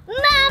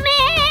 Mommy!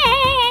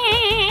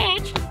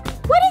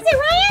 What is it,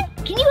 Ryan?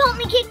 Can you help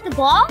me kick the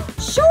ball?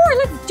 Sure,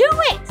 let's do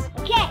it.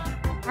 Okay.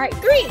 All right,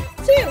 3,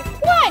 2,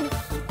 1.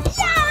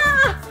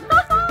 Yeah!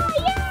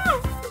 Yeah!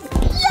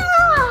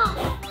 Yeah!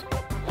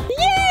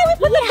 Yay, we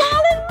put the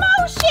ball in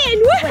motion.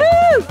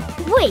 Woohoo!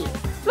 Wait,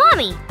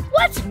 Mommy,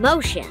 what's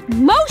motion?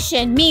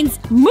 Motion means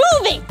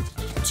moving.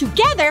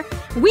 Together,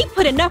 we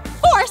put enough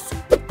force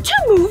to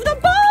move the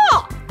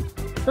ball.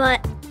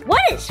 But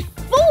what is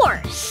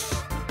force?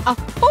 A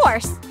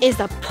force is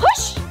a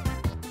push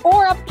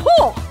or a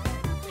pull.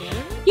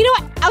 You know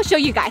what? I'll show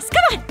you guys.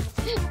 Come on.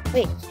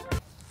 Wait.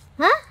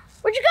 Huh?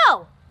 Where'd you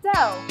go?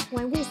 So,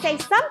 when we say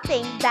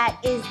something that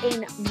is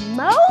in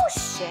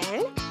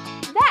motion,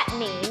 that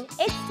means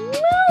it's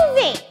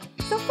moving.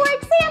 So, for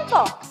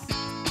example,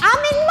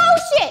 I'm in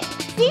motion.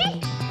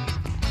 See?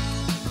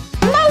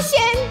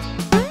 Motion.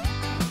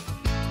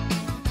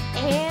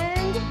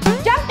 And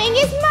jumping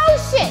is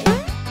motion.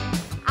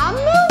 I'm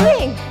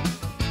moving.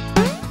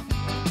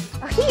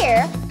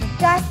 Here,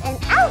 Gus and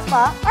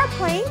Alpha are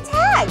playing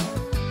tag.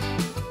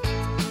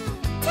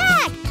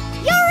 Tag!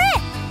 You're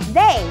it!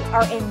 They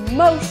are in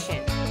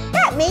motion.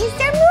 That means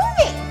they're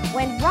moving.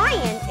 When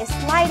Ryan is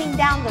sliding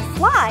down the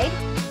slide,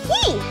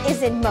 he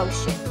is in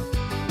motion.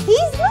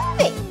 He's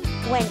moving.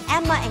 When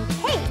Emma and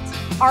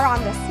Kate are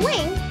on the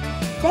swing,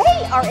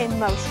 they are in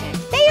motion.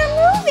 They are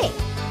moving.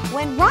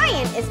 When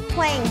Ryan is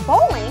playing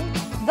bowling,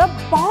 the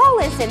ball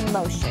is in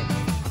motion.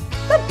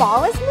 The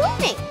ball is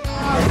moving.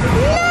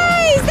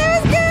 Nice!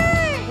 That was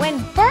good! When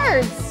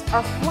birds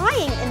are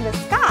flying in the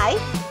sky,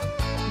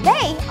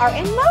 they are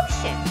in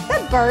motion.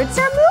 The birds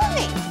are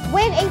moving.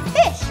 When a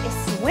fish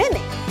is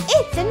swimming,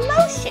 it's in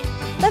motion.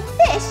 The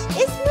fish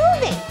is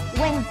moving.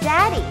 When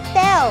Daddy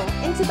fell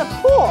into the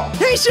pool,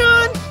 Hey,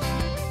 Sean!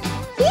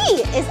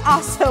 he is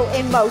also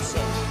in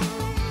motion.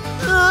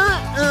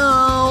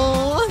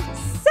 Uh-oh.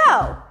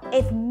 So,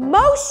 if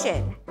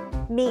motion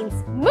means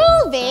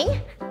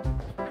moving,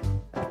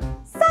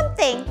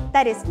 something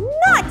that is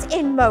not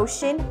in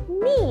motion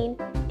means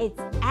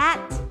it's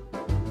at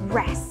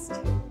rest.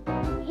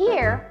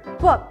 Here,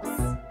 books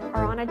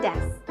are on a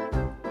desk.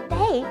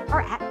 They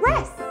are at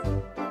rest.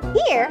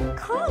 Here,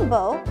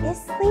 Combo is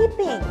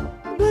sleeping.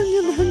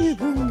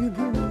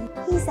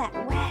 He's at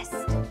rest.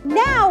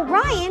 Now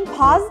Ryan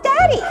paws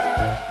Daddy.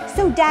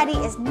 So Daddy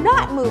is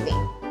not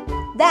moving.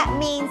 That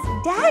means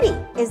Daddy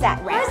is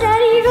at Why, rest.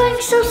 Daddy, you're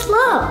going so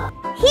slow.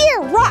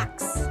 Here,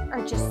 rocks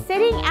are just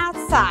sitting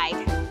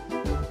outside.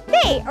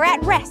 They are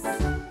at rest,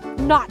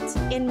 not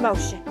in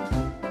motion.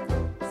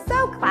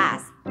 So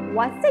class,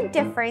 what's the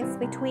difference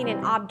between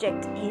an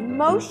object in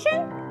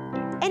motion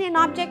and an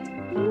object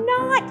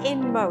not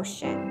in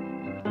motion?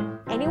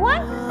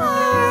 Anyone?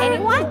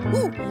 Anyone?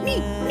 Ooh,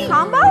 me.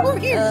 Combo? Over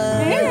here.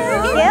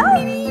 Gil?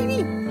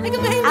 I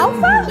got my hand up.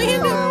 Alpha? My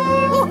hand up.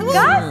 Oh, hello.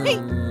 Gus? Hey,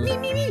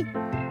 me.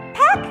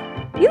 Peck?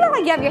 You look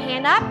like you have your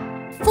hand up.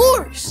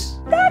 Force.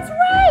 That's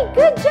right.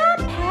 Good job,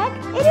 Peck.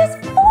 It is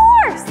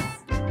force.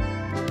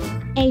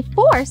 A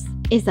force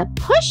is a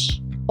push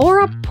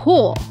or a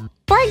pull.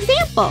 For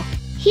example,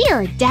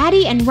 here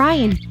Daddy and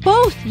Ryan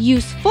both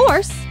use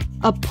force,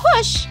 a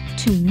push,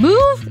 to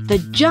move the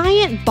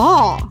giant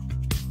ball.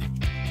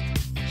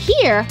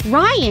 Here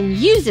Ryan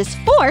uses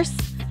force,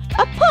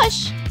 a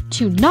push,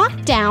 to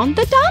knock down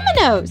the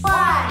dominoes. 1,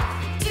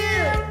 2,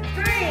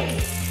 3.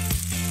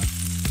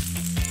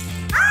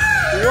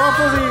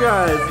 Waffles, you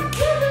guys.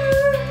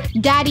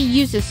 Daddy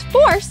uses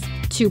force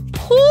to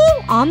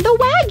pull on the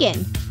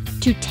wagon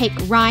to take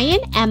Ryan,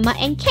 Emma,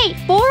 and Kate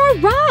for a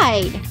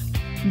ride.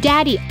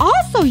 Daddy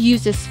also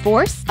uses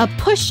force, a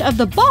push of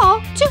the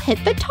ball, to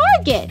hit the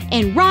target,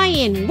 and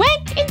Ryan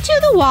went into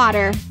the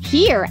water.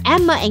 Here,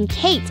 Emma and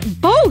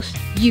Kate both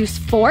use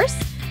force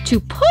to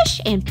push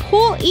and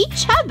pull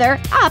each other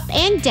up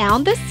and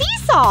down the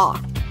seesaw.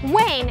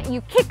 When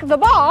you kick the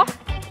ball,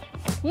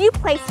 you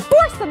place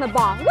force on the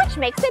ball, which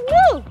makes it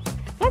move.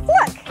 Let's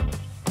look.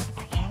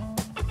 Okay.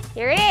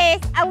 Here it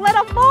is, a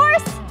little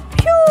force.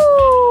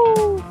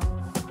 Pew!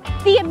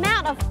 The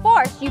amount of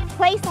force you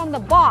place on the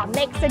ball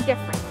makes a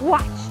difference.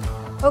 Watch.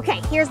 Okay,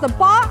 here's the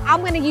ball.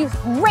 I'm gonna use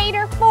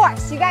greater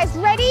force. You guys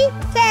ready?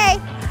 Say,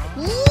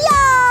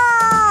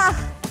 yeah!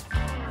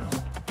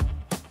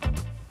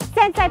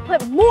 Since I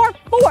put more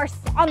force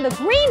on the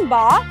green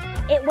ball,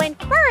 it went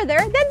further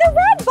than the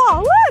red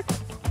ball. Look!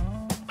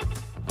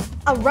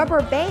 A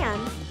rubber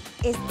band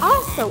is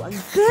also a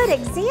good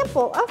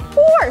example of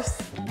force.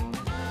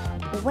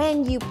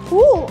 When you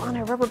pull on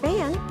a rubber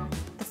band,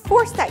 the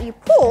force that you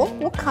pull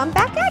will come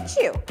back at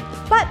you.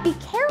 But be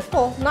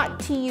careful not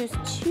to use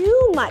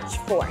too much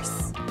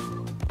force.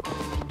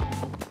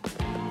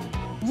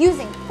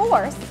 Using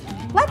force,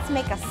 let's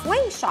make a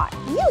slingshot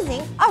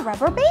using a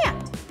rubber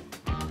band.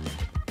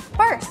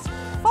 First,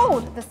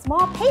 fold the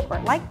small paper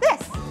like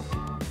this.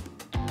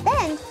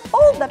 Then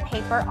fold the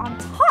paper on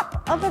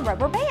top of the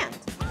rubber band.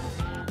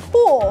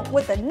 Pull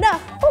with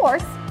enough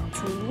force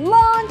to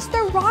launch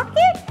the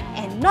rocket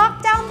and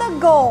knock down the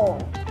goal.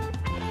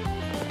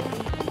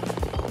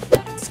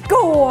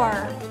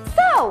 Score!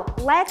 So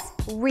let's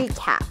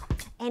recap.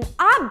 An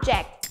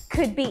object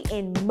could be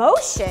in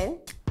motion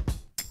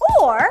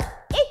or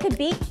it could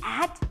be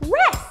at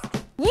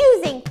rest.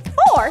 Using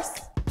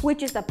force,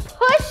 which is a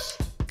push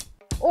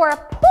or a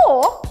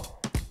pull,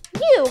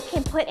 you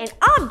can put an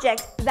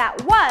object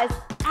that was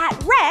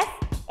at rest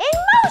in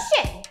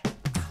motion.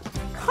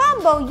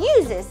 Combo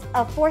uses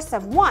a force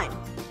of 1,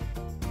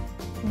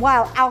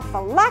 while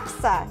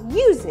Alpha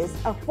uses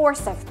a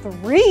force of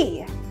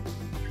 3.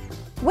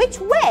 Which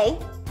way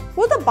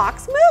will the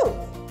box move?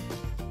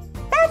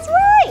 That's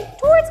right,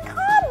 towards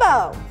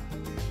Combo.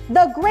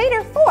 The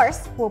greater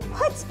force will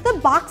put the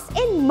box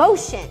in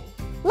motion.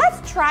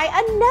 Let's try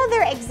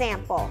another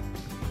example.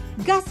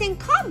 Gus and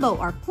Combo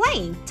are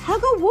playing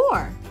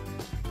tug-of-war.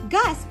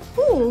 Gus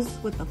pulls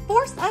with the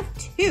force of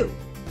 2.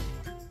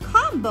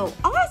 Combo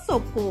also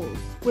pulls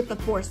with the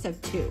force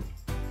of 2.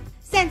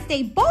 Since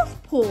they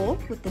both pull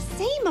with the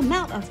same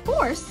amount of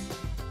force,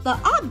 the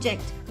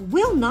object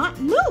will not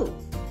move.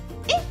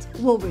 It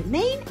will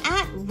remain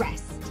at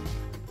rest.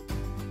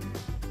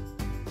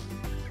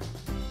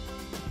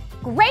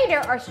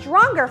 Greater or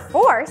stronger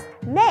force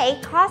may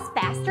cause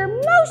faster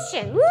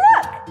motion.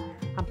 Look,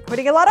 I'm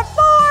putting a lot of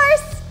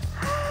force.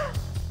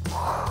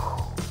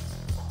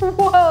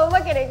 Whoa,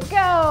 look at it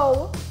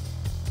go.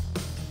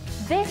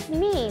 This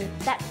means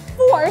that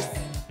force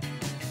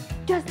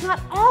does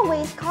not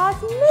always cause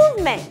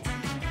movement.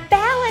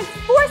 Balanced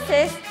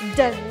forces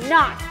does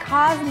not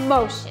cause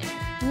motion.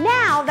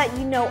 Now that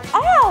you know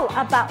all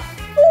about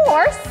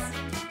force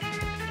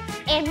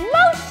and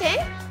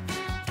motion,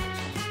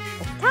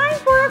 it's time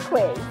for a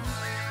quiz.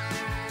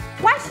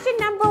 Question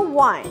number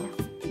 1.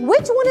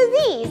 Which one of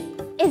these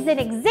is an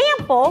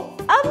example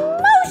of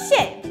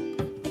motion?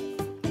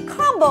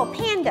 Combo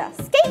Panda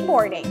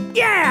skateboarding.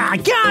 Yeah, I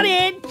got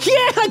it!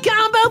 Yeah,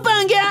 Combo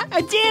Bunga!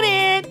 I did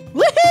it!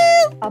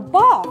 Woohoo! A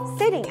ball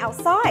sitting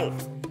outside.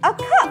 A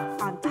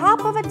cup on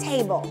top of a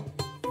table.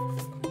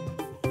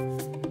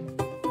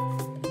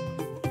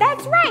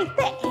 That's right,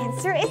 the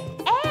answer is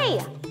A.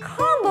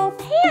 Combo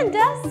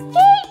Panda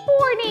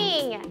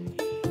skateboarding.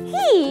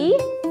 He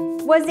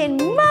was in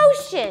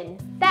motion.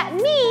 That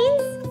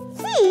means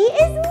he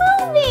is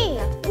moving.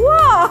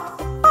 Whoa!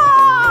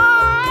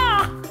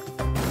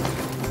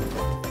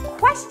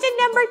 Question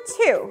number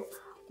 2.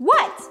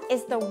 What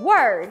is the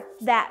word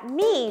that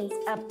means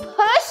a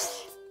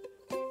push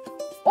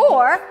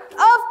or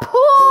a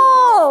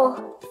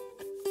pull?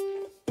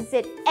 Is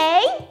it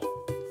A,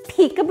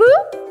 peekaboo?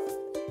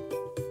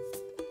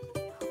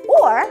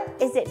 Or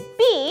is it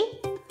B,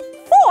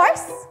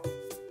 force?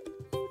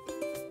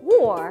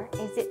 Or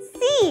is it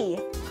C,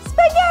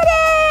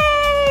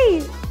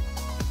 spaghetti?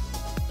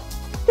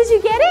 Did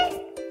you get it?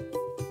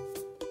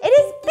 It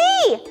is B,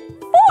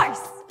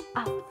 force.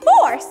 A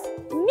force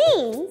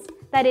means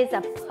that is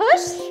a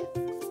push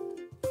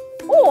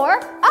or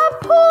a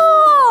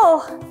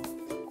pull.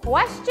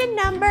 Question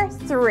number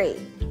 3.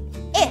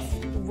 If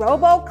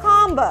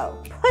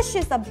Robo-Combo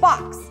pushes a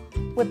box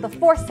with the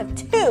force of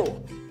 2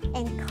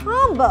 and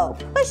Combo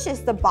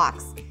pushes the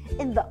box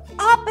in the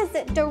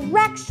opposite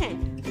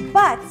direction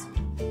but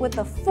with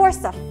the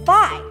force of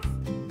 5,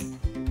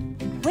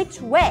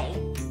 which way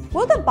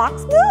will the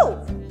box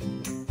move?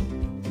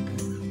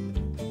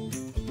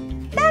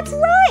 That's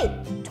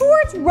right,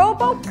 towards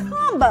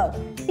Robo-Combo,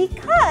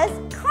 because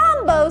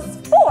Combo's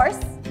force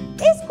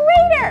is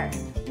greater.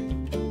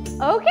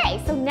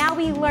 Okay, so now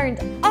we learned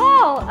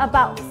all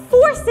about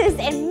forces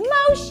and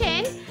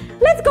motion.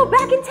 Let's Let's go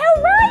back and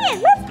tell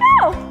Ryan. Let's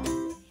go.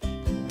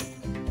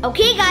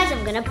 Okay, guys,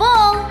 I'm gonna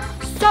bowl.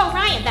 So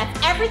Ryan, that's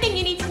everything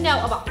you need to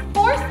know about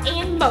force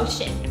and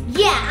motion.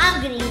 Yeah, I'm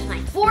gonna use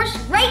my force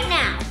right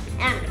now.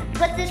 And I'm gonna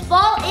put this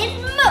ball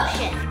in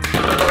motion.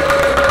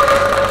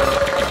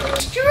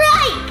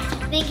 Strike!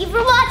 Thank you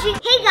for watching.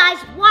 Hey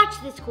guys, watch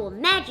this cool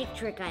magic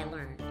trick I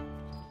learned.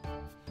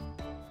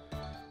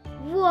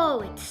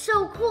 Whoa, it's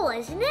so cool,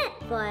 isn't it?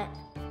 But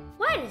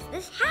why does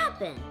this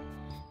happen?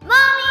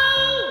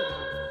 Mommy!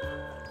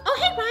 Oh,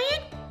 hey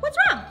Ryan, what's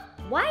wrong?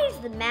 Why is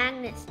the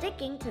magnet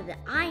sticking to the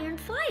iron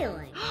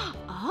filing?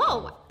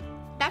 Oh,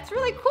 that's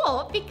really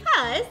cool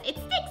because it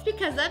sticks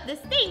because of this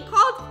thing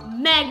called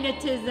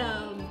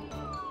magnetism.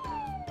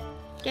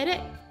 Get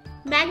it?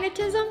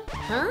 Magnetism?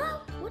 Huh?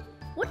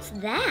 What's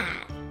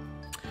that?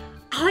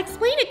 I'll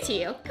explain it to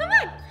you. Come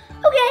on.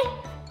 Okay.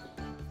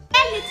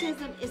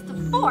 Magnetism is the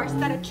force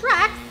that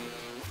attracts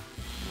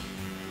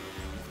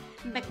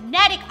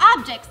magnetic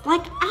objects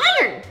like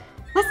iron.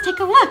 Let's take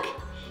a look.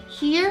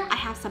 Here I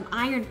have some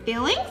iron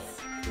fillings.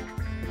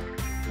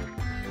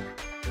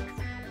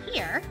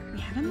 Here we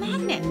have a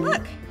magnet.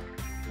 Look.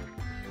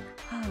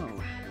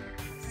 Oh,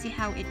 see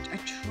how it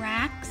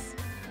attracts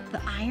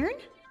the iron?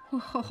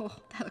 Oh,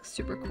 that looks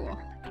super cool.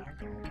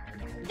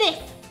 This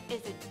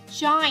is a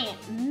giant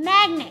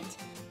magnet.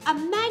 A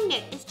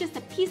magnet is just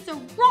a piece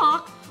of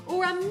rock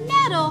or a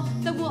metal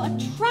that will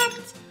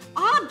attract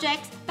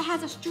objects that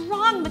has a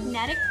strong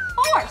magnetic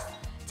force.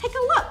 Take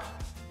a look.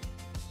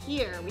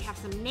 Here we have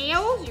some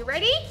nails. You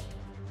ready?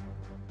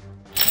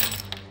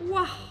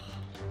 Wow.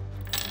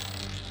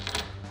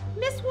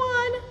 Missed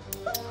one.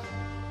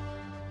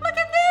 Look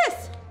at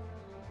this.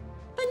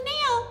 The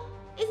nail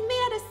is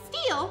made out of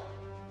steel,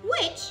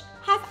 which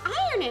has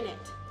iron in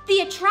it. The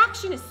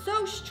attraction is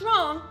so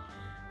strong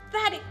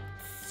that it's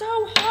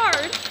so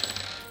hard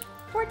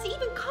for it to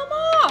even come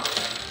off.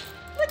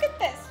 Look at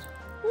this.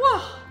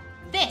 Whoa.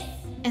 This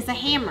is a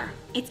hammer.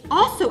 It's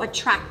also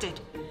attracted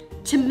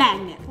to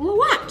magnet. Well,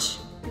 watch.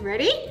 You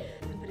ready?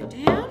 Put it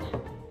down.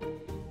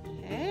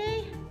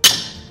 Okay.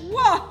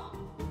 Whoa.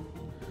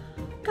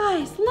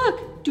 Guys,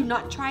 look. Do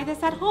not try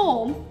this at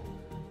home.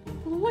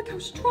 Look how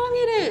strong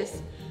it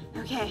is.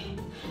 Okay.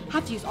 I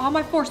have to use all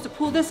my force to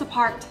pull this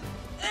apart.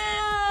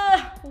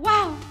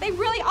 Wow, they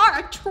really are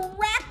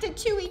attracted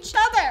to each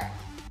other.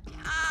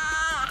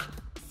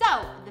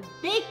 So, the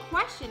big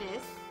question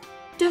is,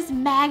 does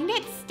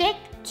magnets stick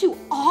to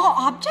all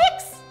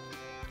objects?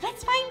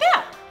 Let's find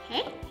out,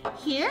 okay?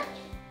 Here,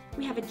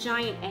 we have a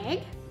giant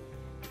egg.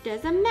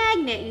 Does a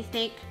magnet, you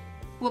think,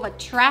 will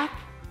attract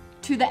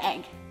to the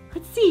egg?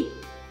 Let's see.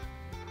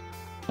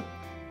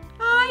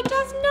 It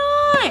does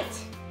not.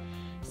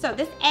 So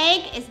this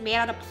egg is made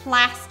out of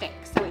plastic,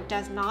 so it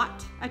does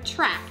not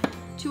attract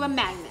to a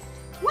magnet.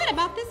 What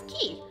about this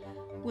key?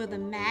 Will the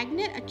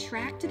magnet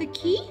attract to the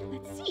key?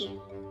 Let's see.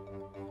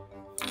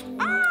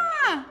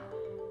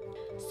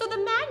 So the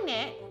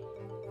magnet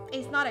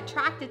is not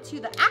attracted to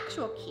the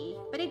actual key,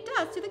 but it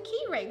does to the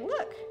key ring.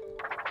 Look.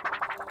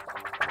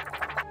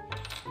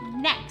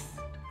 Next,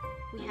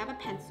 we have a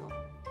pencil.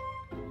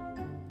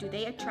 Do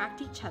they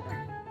attract each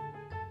other?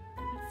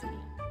 Let's see.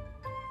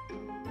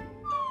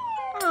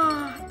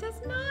 It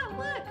does not.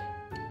 Look.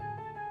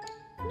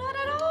 Not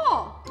at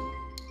all.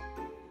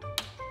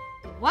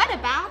 What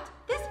about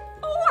this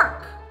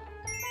fork?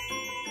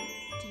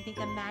 Do you think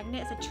the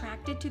magnet is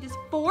attracted to this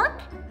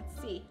fork?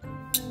 Let's see.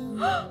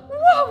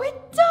 Whoa,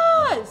 it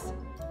does!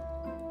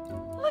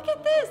 Look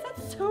at this,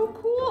 that's so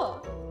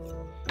cool.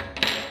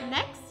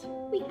 Next,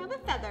 we have a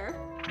feather.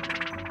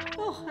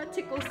 Oh, that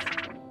tickles.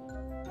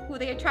 Will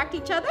they attract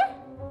each other?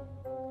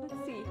 Let's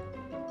see.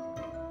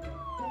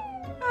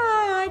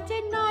 It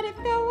did not, it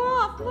fell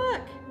off,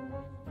 look.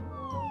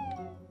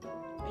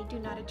 They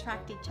do not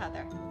attract each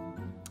other.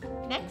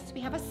 Next,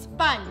 we have a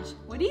sponge.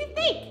 What do you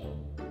think?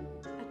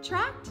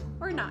 Attract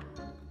or not?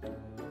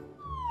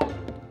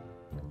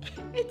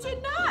 It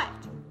did not.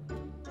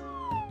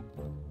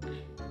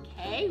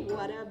 Okay,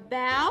 what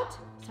about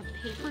some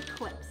paper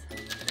clips?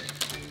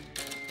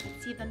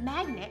 Let's see if the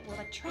magnet will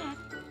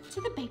attract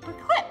to the paper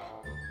clip.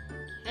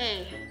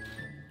 Okay,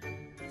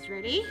 guys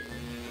ready?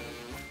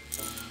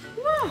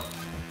 Whoa,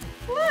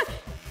 look.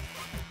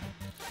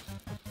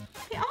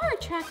 They are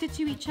attracted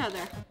to each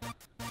other.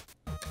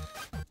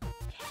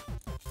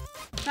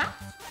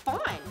 That's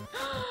fun.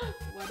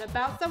 What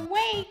about some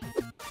weights?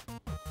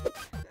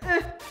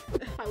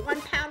 My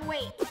 1 pound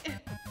weight.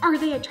 Are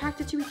they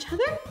attracted to each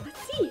other?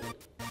 Let's see.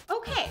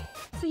 Okay,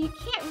 so you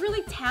can't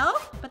really tell,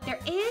 but there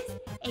is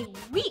a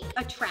weak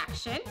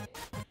attraction.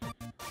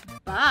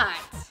 But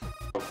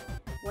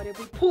what if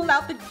we pull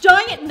out the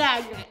giant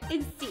magnet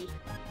and see?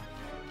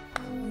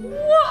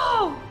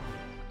 Whoa!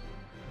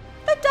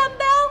 The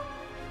dumbbell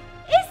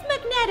is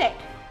magnetic.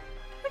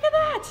 Look at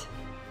that.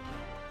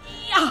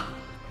 Yeah.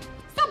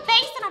 So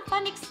based on our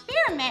fun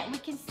experiment, we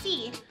can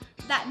see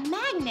that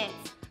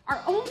magnets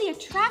are only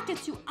attracted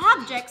to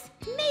objects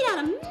made out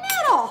of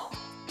metal.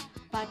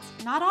 But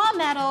not all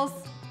metals.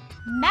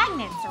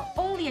 Magnets are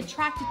only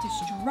attracted to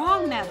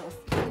strong metals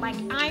like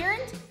iron,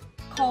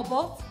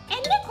 cobalt,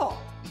 and nickel.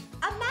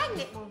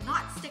 magnet will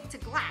not stick to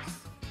glass.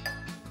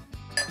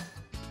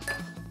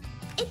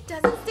 It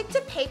doesn't stick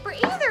to paper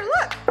either,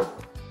 look.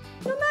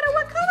 No matter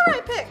what color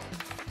I pick.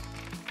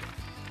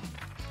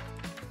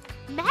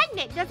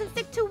 Magnet doesn't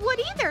stick to wood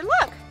either,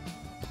 look.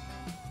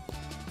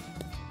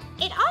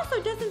 It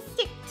also doesn't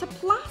stick to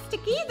plastic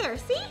either,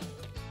 see?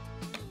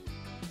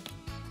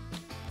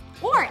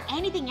 Or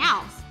anything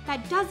else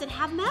that doesn't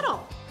have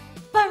metal.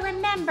 But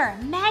remember,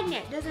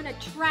 magnet doesn't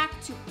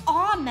attract to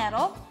all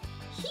metal.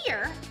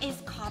 Here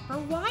is copper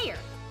wire.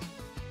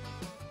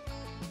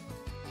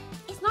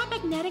 It's not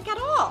magnetic at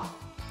all.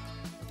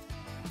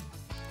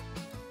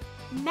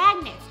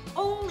 Magnets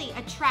only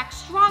attract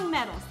strong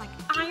metals like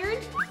iron,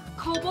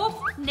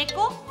 cobalt,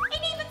 nickel,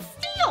 and even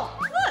steel.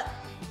 Look.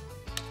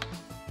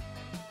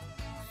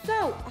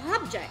 So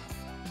objects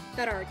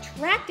that are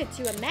attracted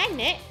to a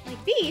magnet,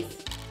 like these,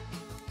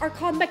 are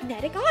called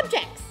magnetic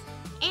objects.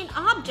 And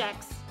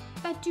objects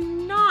that do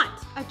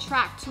not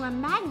attract to a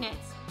magnet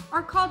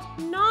are called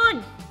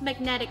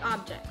non-magnetic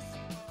objects.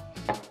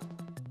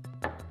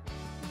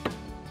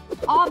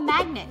 All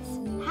magnets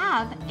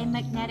have a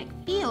magnetic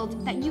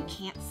field that you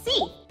can't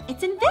see.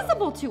 It's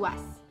invisible to us.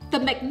 The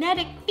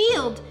magnetic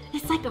field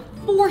is like a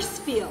force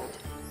field.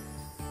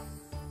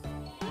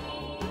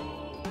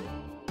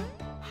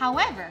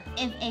 However,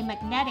 if a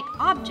magnetic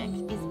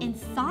object is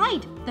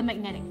inside the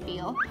magnetic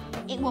field,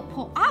 it will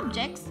pull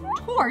objects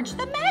towards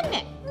the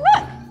magnet.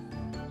 Look!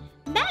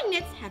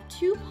 Magnets have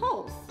two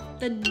poles,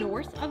 the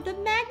north of the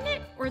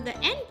magnet, or the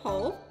N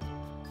pole,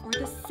 or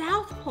the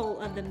south pole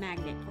of the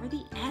magnet, or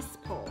the S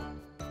pole.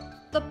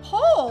 The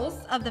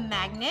poles of the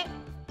magnet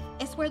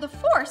is where the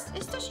force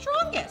is the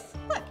strongest.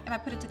 Look, if I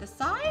put it to the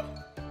side,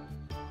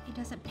 it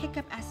doesn't pick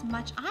up as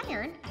much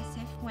iron as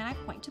if when I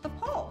point to the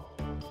pole.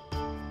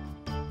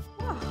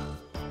 Oh,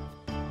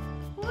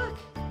 look.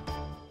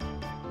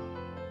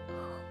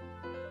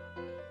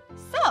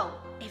 So,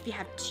 if you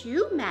have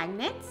two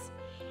magnets,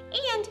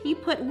 and you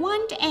put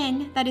one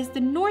end that is the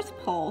North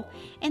Pole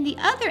and the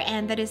other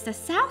end that is the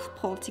South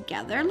Pole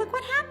together, look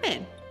what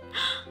happened.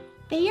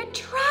 They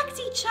attract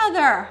each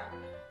other.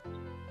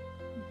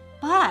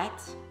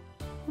 But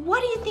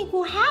what do you think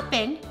will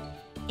happen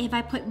if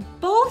I put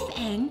both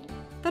ends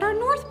that are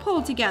North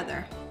Pole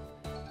together?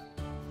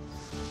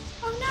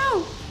 Oh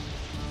no,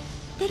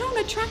 they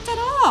don't attract at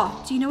all.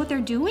 Do you know what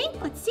they're doing?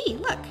 Let's see,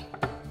 look.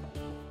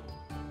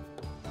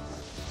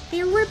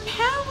 They're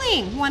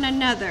repelling one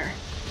another.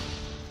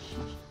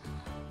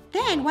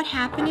 Then what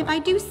happened if I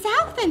do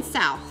south and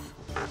south?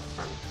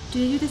 Do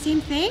you do the same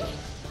thing?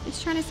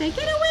 It's trying to say,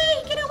 get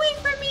away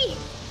from me.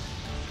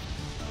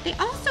 They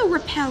also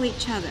repel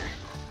each other.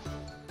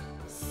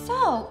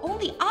 So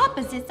only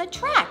opposites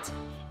attract.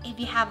 If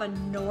you have a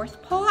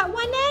North Pole at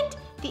one end,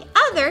 the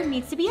other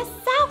needs to be a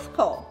South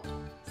Pole.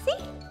 See?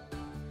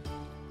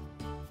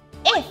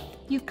 If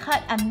you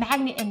cut a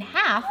magnet in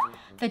half,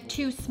 the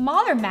two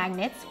smaller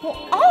magnets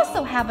will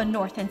also have a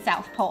North and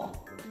South Pole.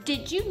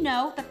 Did you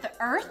know that the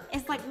Earth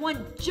is like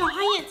one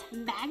giant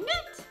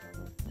magnet?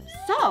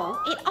 So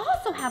it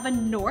also have a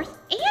North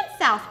and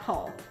South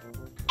Pole.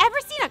 Ever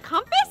seen a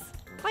compass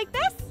like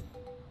this?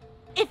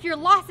 If you're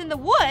lost in the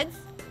woods,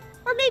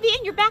 or maybe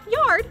in your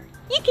backyard,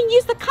 you can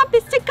use the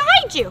compass to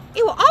guide you.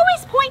 It will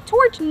always point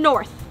towards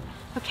north,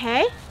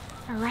 okay?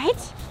 All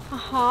right,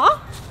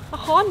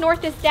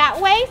 north is that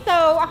way,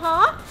 so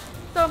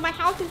So my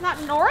house is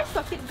not north,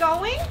 so keep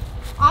going.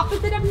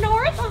 Opposite of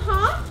north,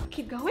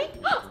 Keep going.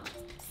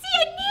 See,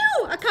 I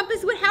knew a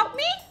compass would help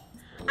me.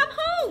 I'm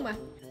home.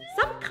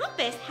 Some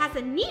compass has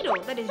a needle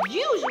that is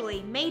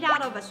usually made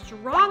out of a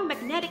strong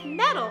magnetic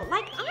metal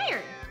like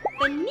iron.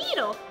 The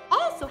needle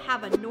also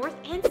have a north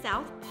and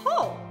south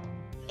pole.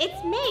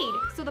 It's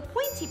made so the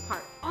pointy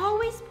part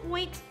always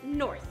points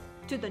north,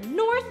 to the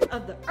north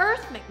of the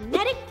Earth's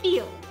magnetic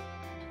field.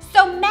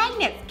 So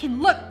magnets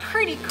can look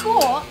pretty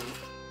cool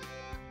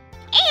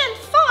and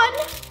fun.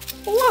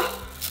 Whoa.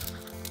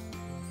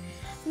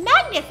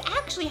 Magnets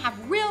actually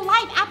have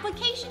real-life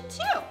application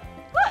too.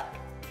 Look,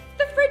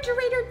 the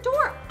refrigerator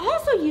door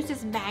also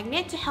uses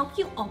magnet to help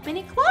you open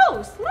and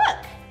close.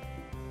 Look.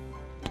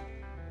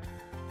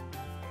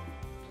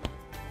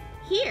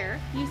 Here,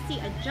 you see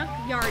a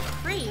junkyard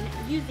crane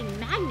using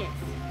magnets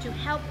to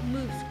help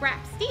move scrap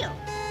steel,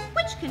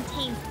 which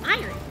contains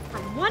iron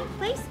from one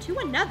place to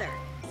another.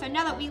 So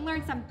now that we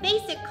learned some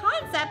basic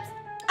concepts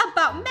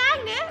about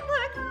magnet,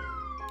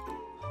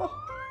 look.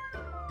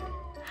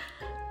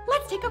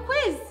 Let's take a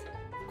quiz.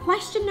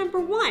 Question number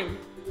 1.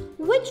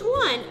 Which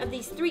one of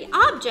these 3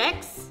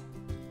 objects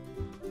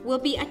will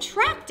be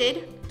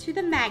attracted to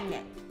the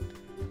magnet?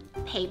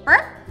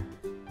 Paper,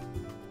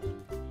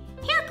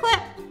 hair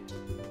clip,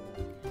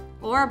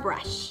 or a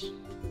brush?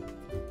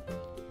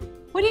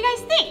 What do you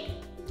guys think?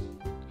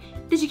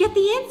 Did you get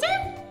the answer?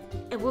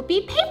 It will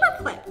be paper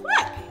clip.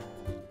 Look.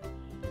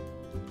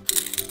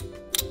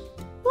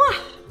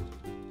 Wow.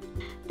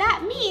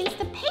 That means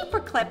the paper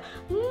clip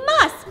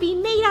must be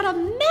made out of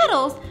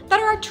metals that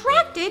are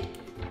attracted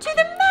to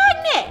the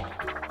magnet.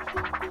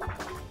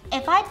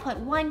 If I put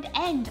one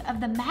end of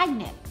the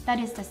magnet, that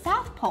is the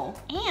South Pole,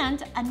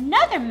 and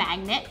another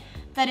magnet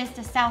that is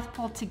the South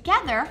Pole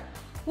together,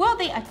 will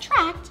they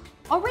attract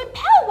or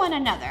repel one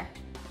another?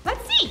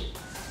 Let's see.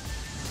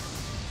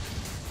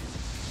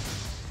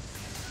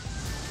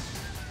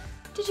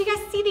 Did you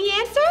guys see the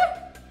answer?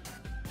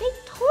 They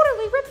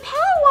totally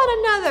repel one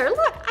another.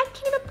 Look, I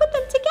can't even put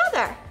them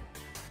together.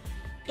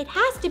 It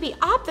has to be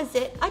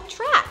opposite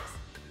attracts.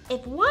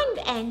 If one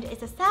end is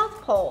the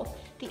South Pole,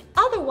 the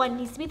other one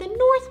needs to be the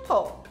North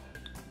Pole.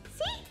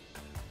 See?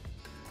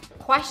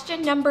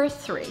 Question number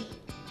 3.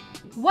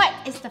 What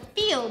is the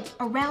field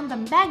around the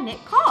magnet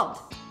called?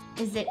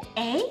 Is it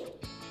A,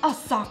 a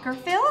soccer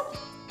field?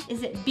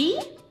 Is it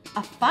B,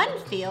 a fun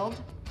field?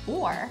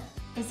 Or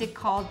is it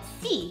called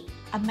C,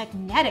 a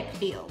magnetic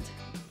field?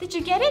 Did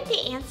you get it?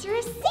 The answer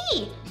is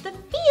C. The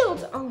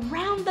field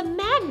around the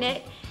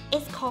magnet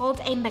is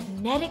called a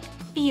magnetic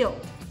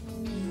field.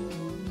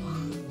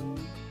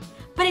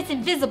 But it's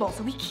invisible,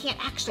 so we can't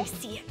actually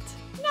see it.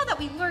 Now that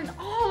we learned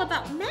all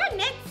about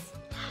magnets,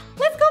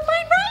 let's go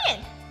find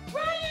Ryan.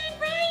 Ryan,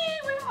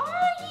 where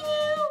are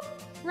you?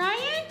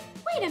 Ryan,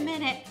 wait a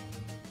minute.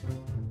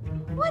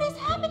 What is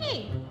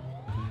happening?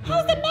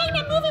 How's the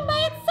magnet moving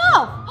by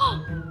itself?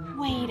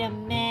 Wait a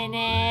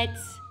minute.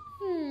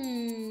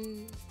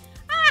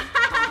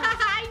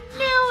 I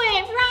knew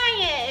it,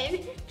 Ryan.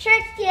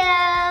 Tricked you.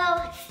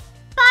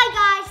 Bye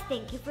guys,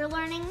 thank you for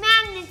learning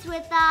magnets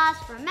with us.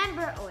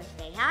 Remember, always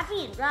stay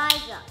happy and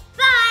rise up.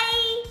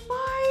 Bye.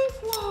 Bye.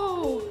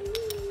 Whoa.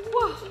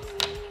 Whoa.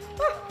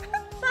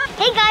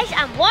 Hey guys,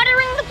 I'm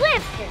watering the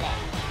plants today.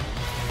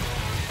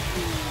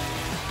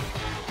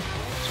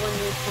 This one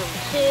needs some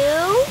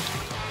too.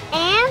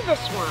 And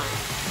this one.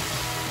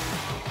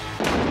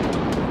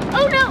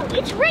 Oh no,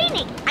 it's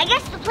raining. I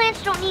guess the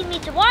plants don't need me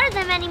to water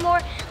them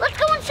anymore. Let's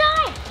go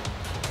inside.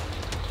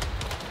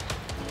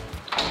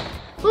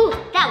 Ooh,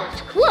 that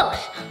was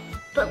close.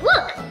 But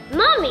look,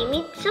 Mom made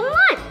me some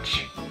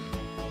lunch.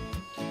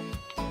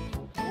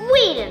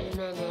 Wait a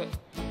minute.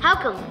 How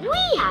come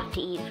we have to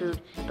eat food,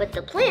 but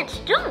the plants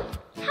don't?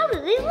 How do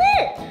they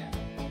live?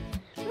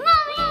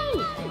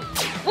 Mommy!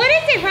 What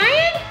is it,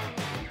 Ryan?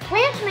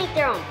 Plants make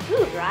their own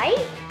food,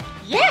 right?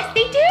 Yes,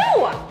 they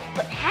do.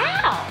 But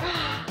how?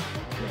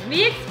 Let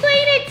me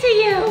explain it to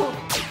you.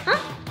 Huh?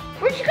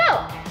 Where'd you go?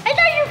 I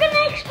thought you were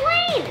gonna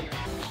explain.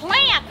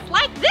 Plants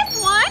like this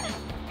one.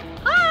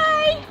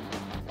 Hi.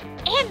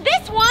 And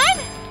this one.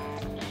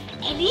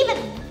 And even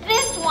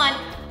this one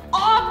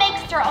all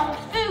makes their own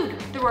food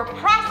through a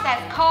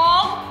process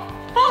called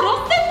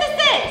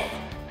photosynthesis.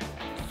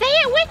 Say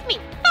it with me.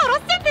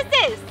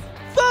 Photosynthesis.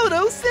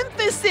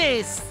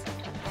 Photosynthesis!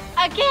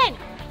 Again,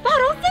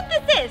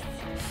 photosynthesis.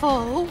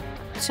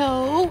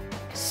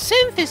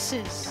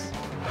 Photosynthesis.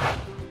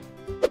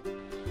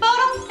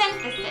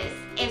 Photosynthesis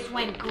is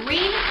when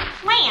green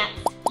plants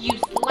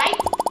use light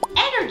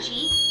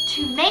energy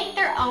to make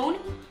their own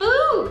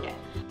food.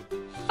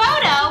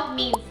 Photo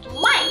means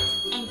light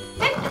and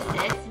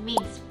synthesis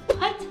means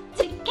put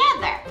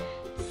together.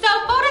 So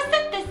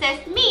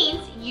photosynthesis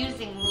means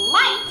using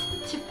light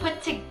to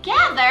put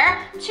together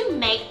to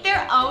make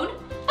their own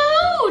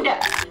food.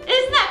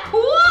 Isn't that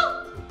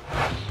cool?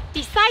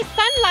 Besides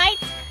sunlight,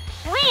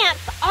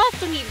 plants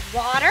also need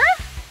water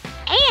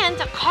and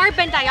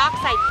carbon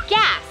dioxide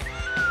gas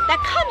that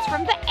comes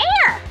from the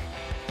air.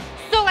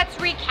 So let's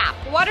recap.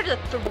 What are the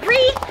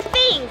 3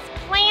 things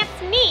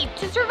plants need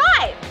to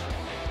survive?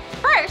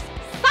 First,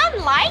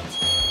 sunlight.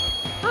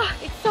 Oh,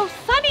 it's so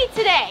sunny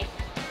today.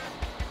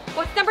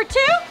 What's number 2?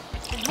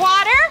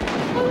 Water.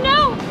 Oh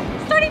no,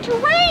 it's starting to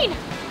rain.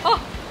 Oh, I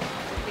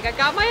think I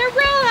got my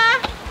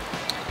umbrella.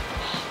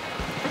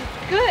 But it's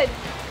good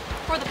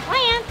for the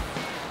plants.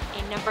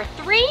 And number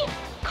 3,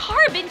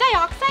 carbon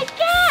dioxide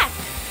gas.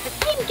 The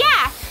same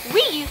gas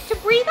we use to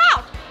breathe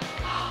out.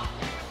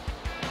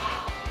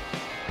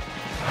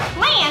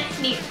 Plants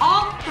need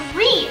all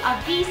 3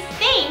 of these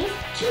things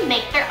to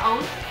make their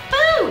own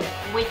food,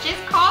 which is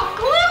called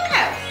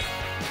glucose.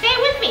 Say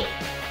it with me.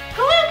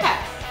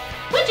 Glucose,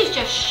 which is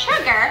just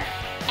sugar,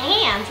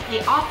 and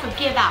they also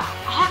give out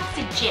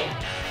oxygen,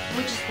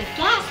 which is the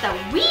gas that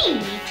we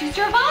need to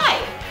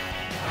survive.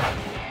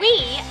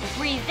 We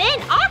breathe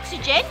in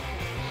oxygen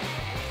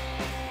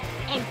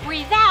and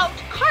breathe out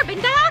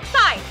carbon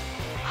dioxide.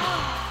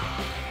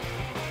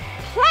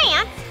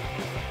 Plants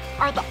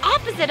are the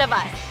opposite of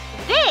us.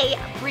 They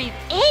breathe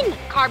in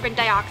carbon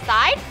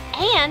dioxide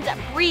and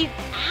breathe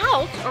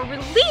out or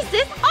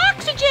releases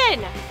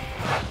oxygen.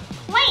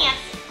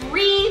 Plants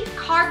breathe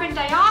carbon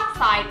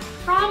dioxide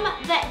from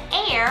the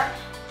air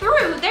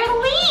through their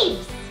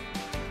leaves.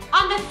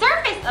 On the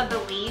surface of the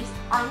leaves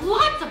are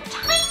lots of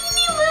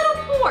tiny little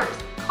pores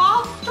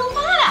called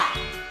stomata.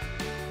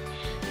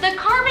 The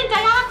carbon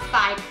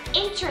dioxide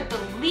enters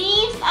the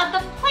leaves of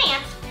the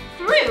plants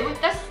through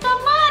the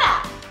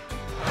stomata.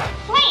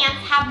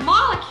 Plants have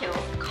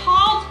molecules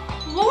called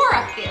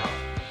chlorophyll,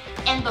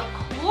 and the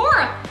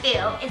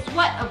chlorophyll is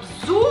what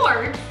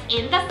absorbs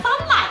in the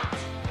sunlight.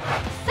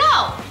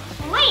 So,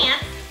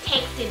 plants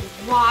takes in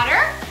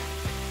water,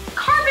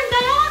 carbon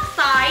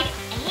dioxide,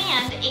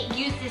 and it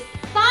uses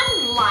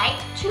sunlight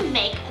to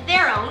make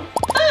their own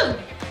food.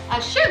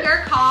 a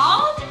sugar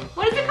called,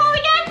 what is it called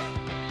again?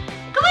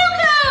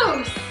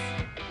 Glucose.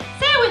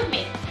 Say it with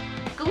me.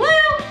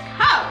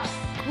 Glucose.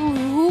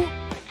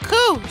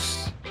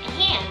 Glucose.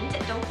 And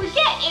don't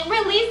forget, it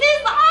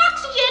releases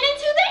oxygen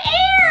into the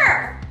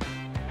air.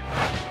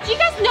 Do you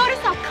guys notice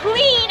how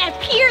clean and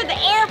pure the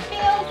air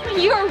feels when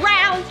you're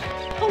around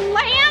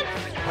plants?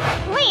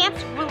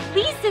 Plants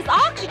releases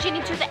oxygen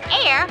into the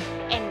air,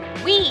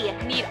 and we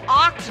need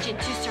oxygen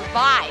to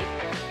survive.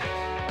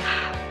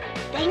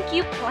 Thank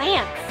you,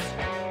 plants.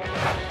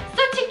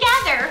 So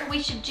together,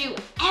 we should do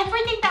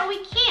everything that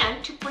we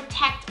can to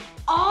protect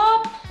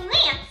all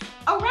plants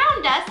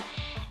around us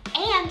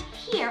and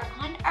here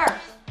on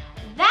Earth.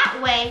 That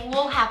way,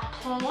 we'll have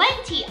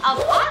plenty of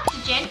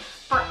oxygen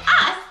for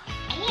us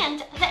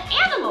and the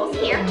animals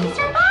here to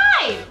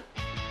survive.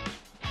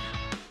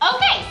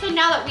 Okay, so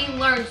now that we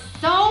learned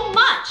so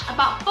much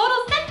about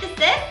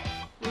photosynthesis,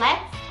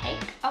 let's take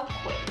a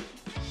quiz.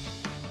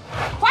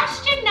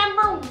 Question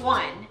number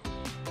 1.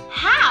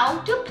 How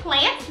do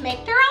plants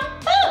make their own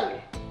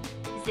food?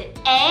 Is it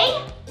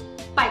A,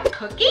 by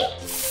cooking?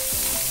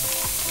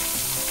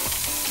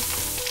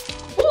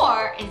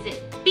 Or is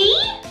it B,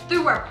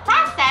 through a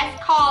process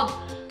called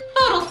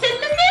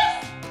photosynthesis?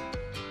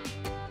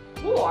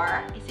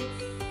 Or is it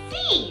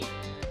C,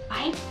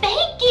 by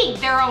baking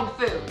their own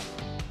food?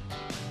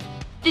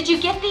 Did you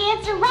get the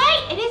answer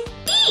right? It is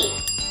B,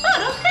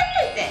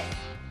 photosynthesis.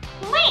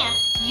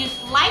 Plants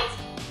use light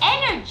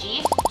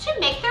energy to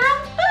make their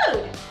own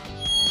food.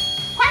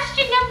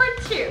 Question number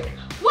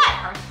 2. What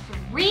are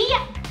 3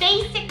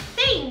 basic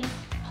things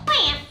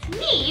plants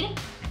need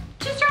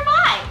to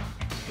survive?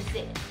 Is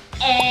it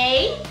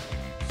A,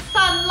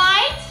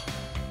 sunlight,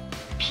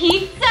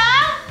 pizza,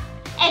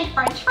 and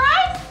french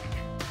fries?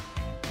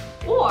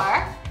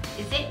 Or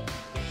is it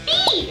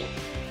B,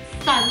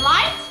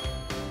 sunlight,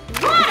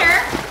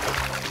 water,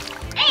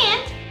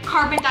 and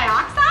carbon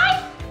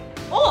dioxide?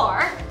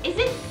 Or is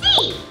it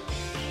C,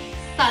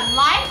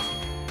 sunlight,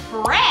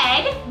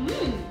 bread,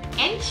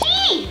 and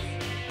cheese?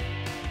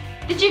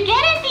 Did you get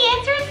it? The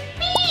answer is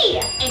B.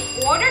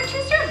 In order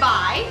to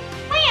survive,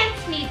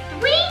 plants need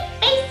 3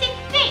 basic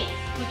things,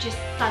 which is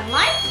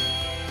sunlight,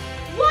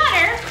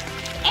 water,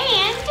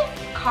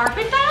 and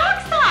carbon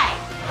dioxide.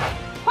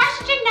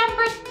 Question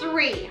number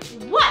 3.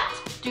 What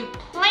do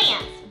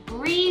plants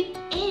breathe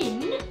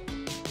in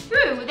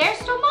through their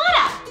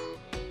stomata?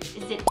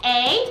 Is it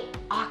A,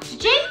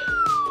 oxygen,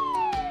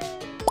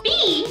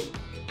 B,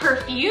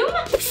 perfume,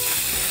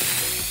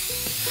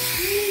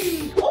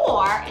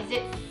 or is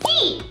it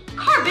C,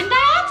 carbon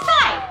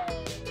dioxide?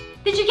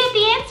 Did you get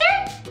the answer?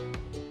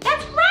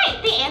 That's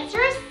right, the answer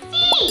is C,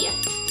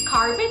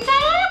 carbon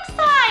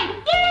dioxide.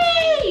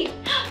 Yay!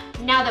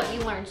 Now that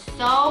we learned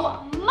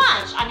so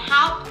much on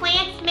how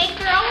plants make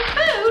their own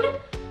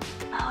food,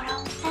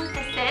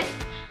 photosynthesis,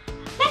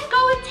 let's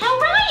go and tell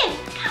Ryan.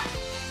 Go.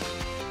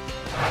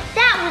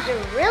 That was a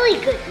really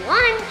good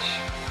lunch.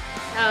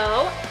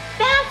 So,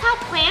 that's how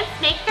plants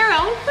make their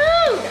own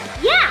food.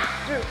 Yeah,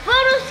 through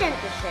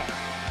photosynthesis.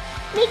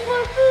 Make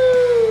more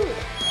food.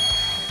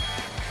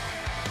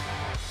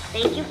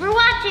 Thank you for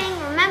watching.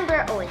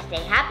 Remember, always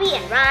stay happy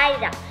and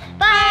rise up.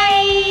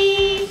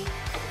 Bye!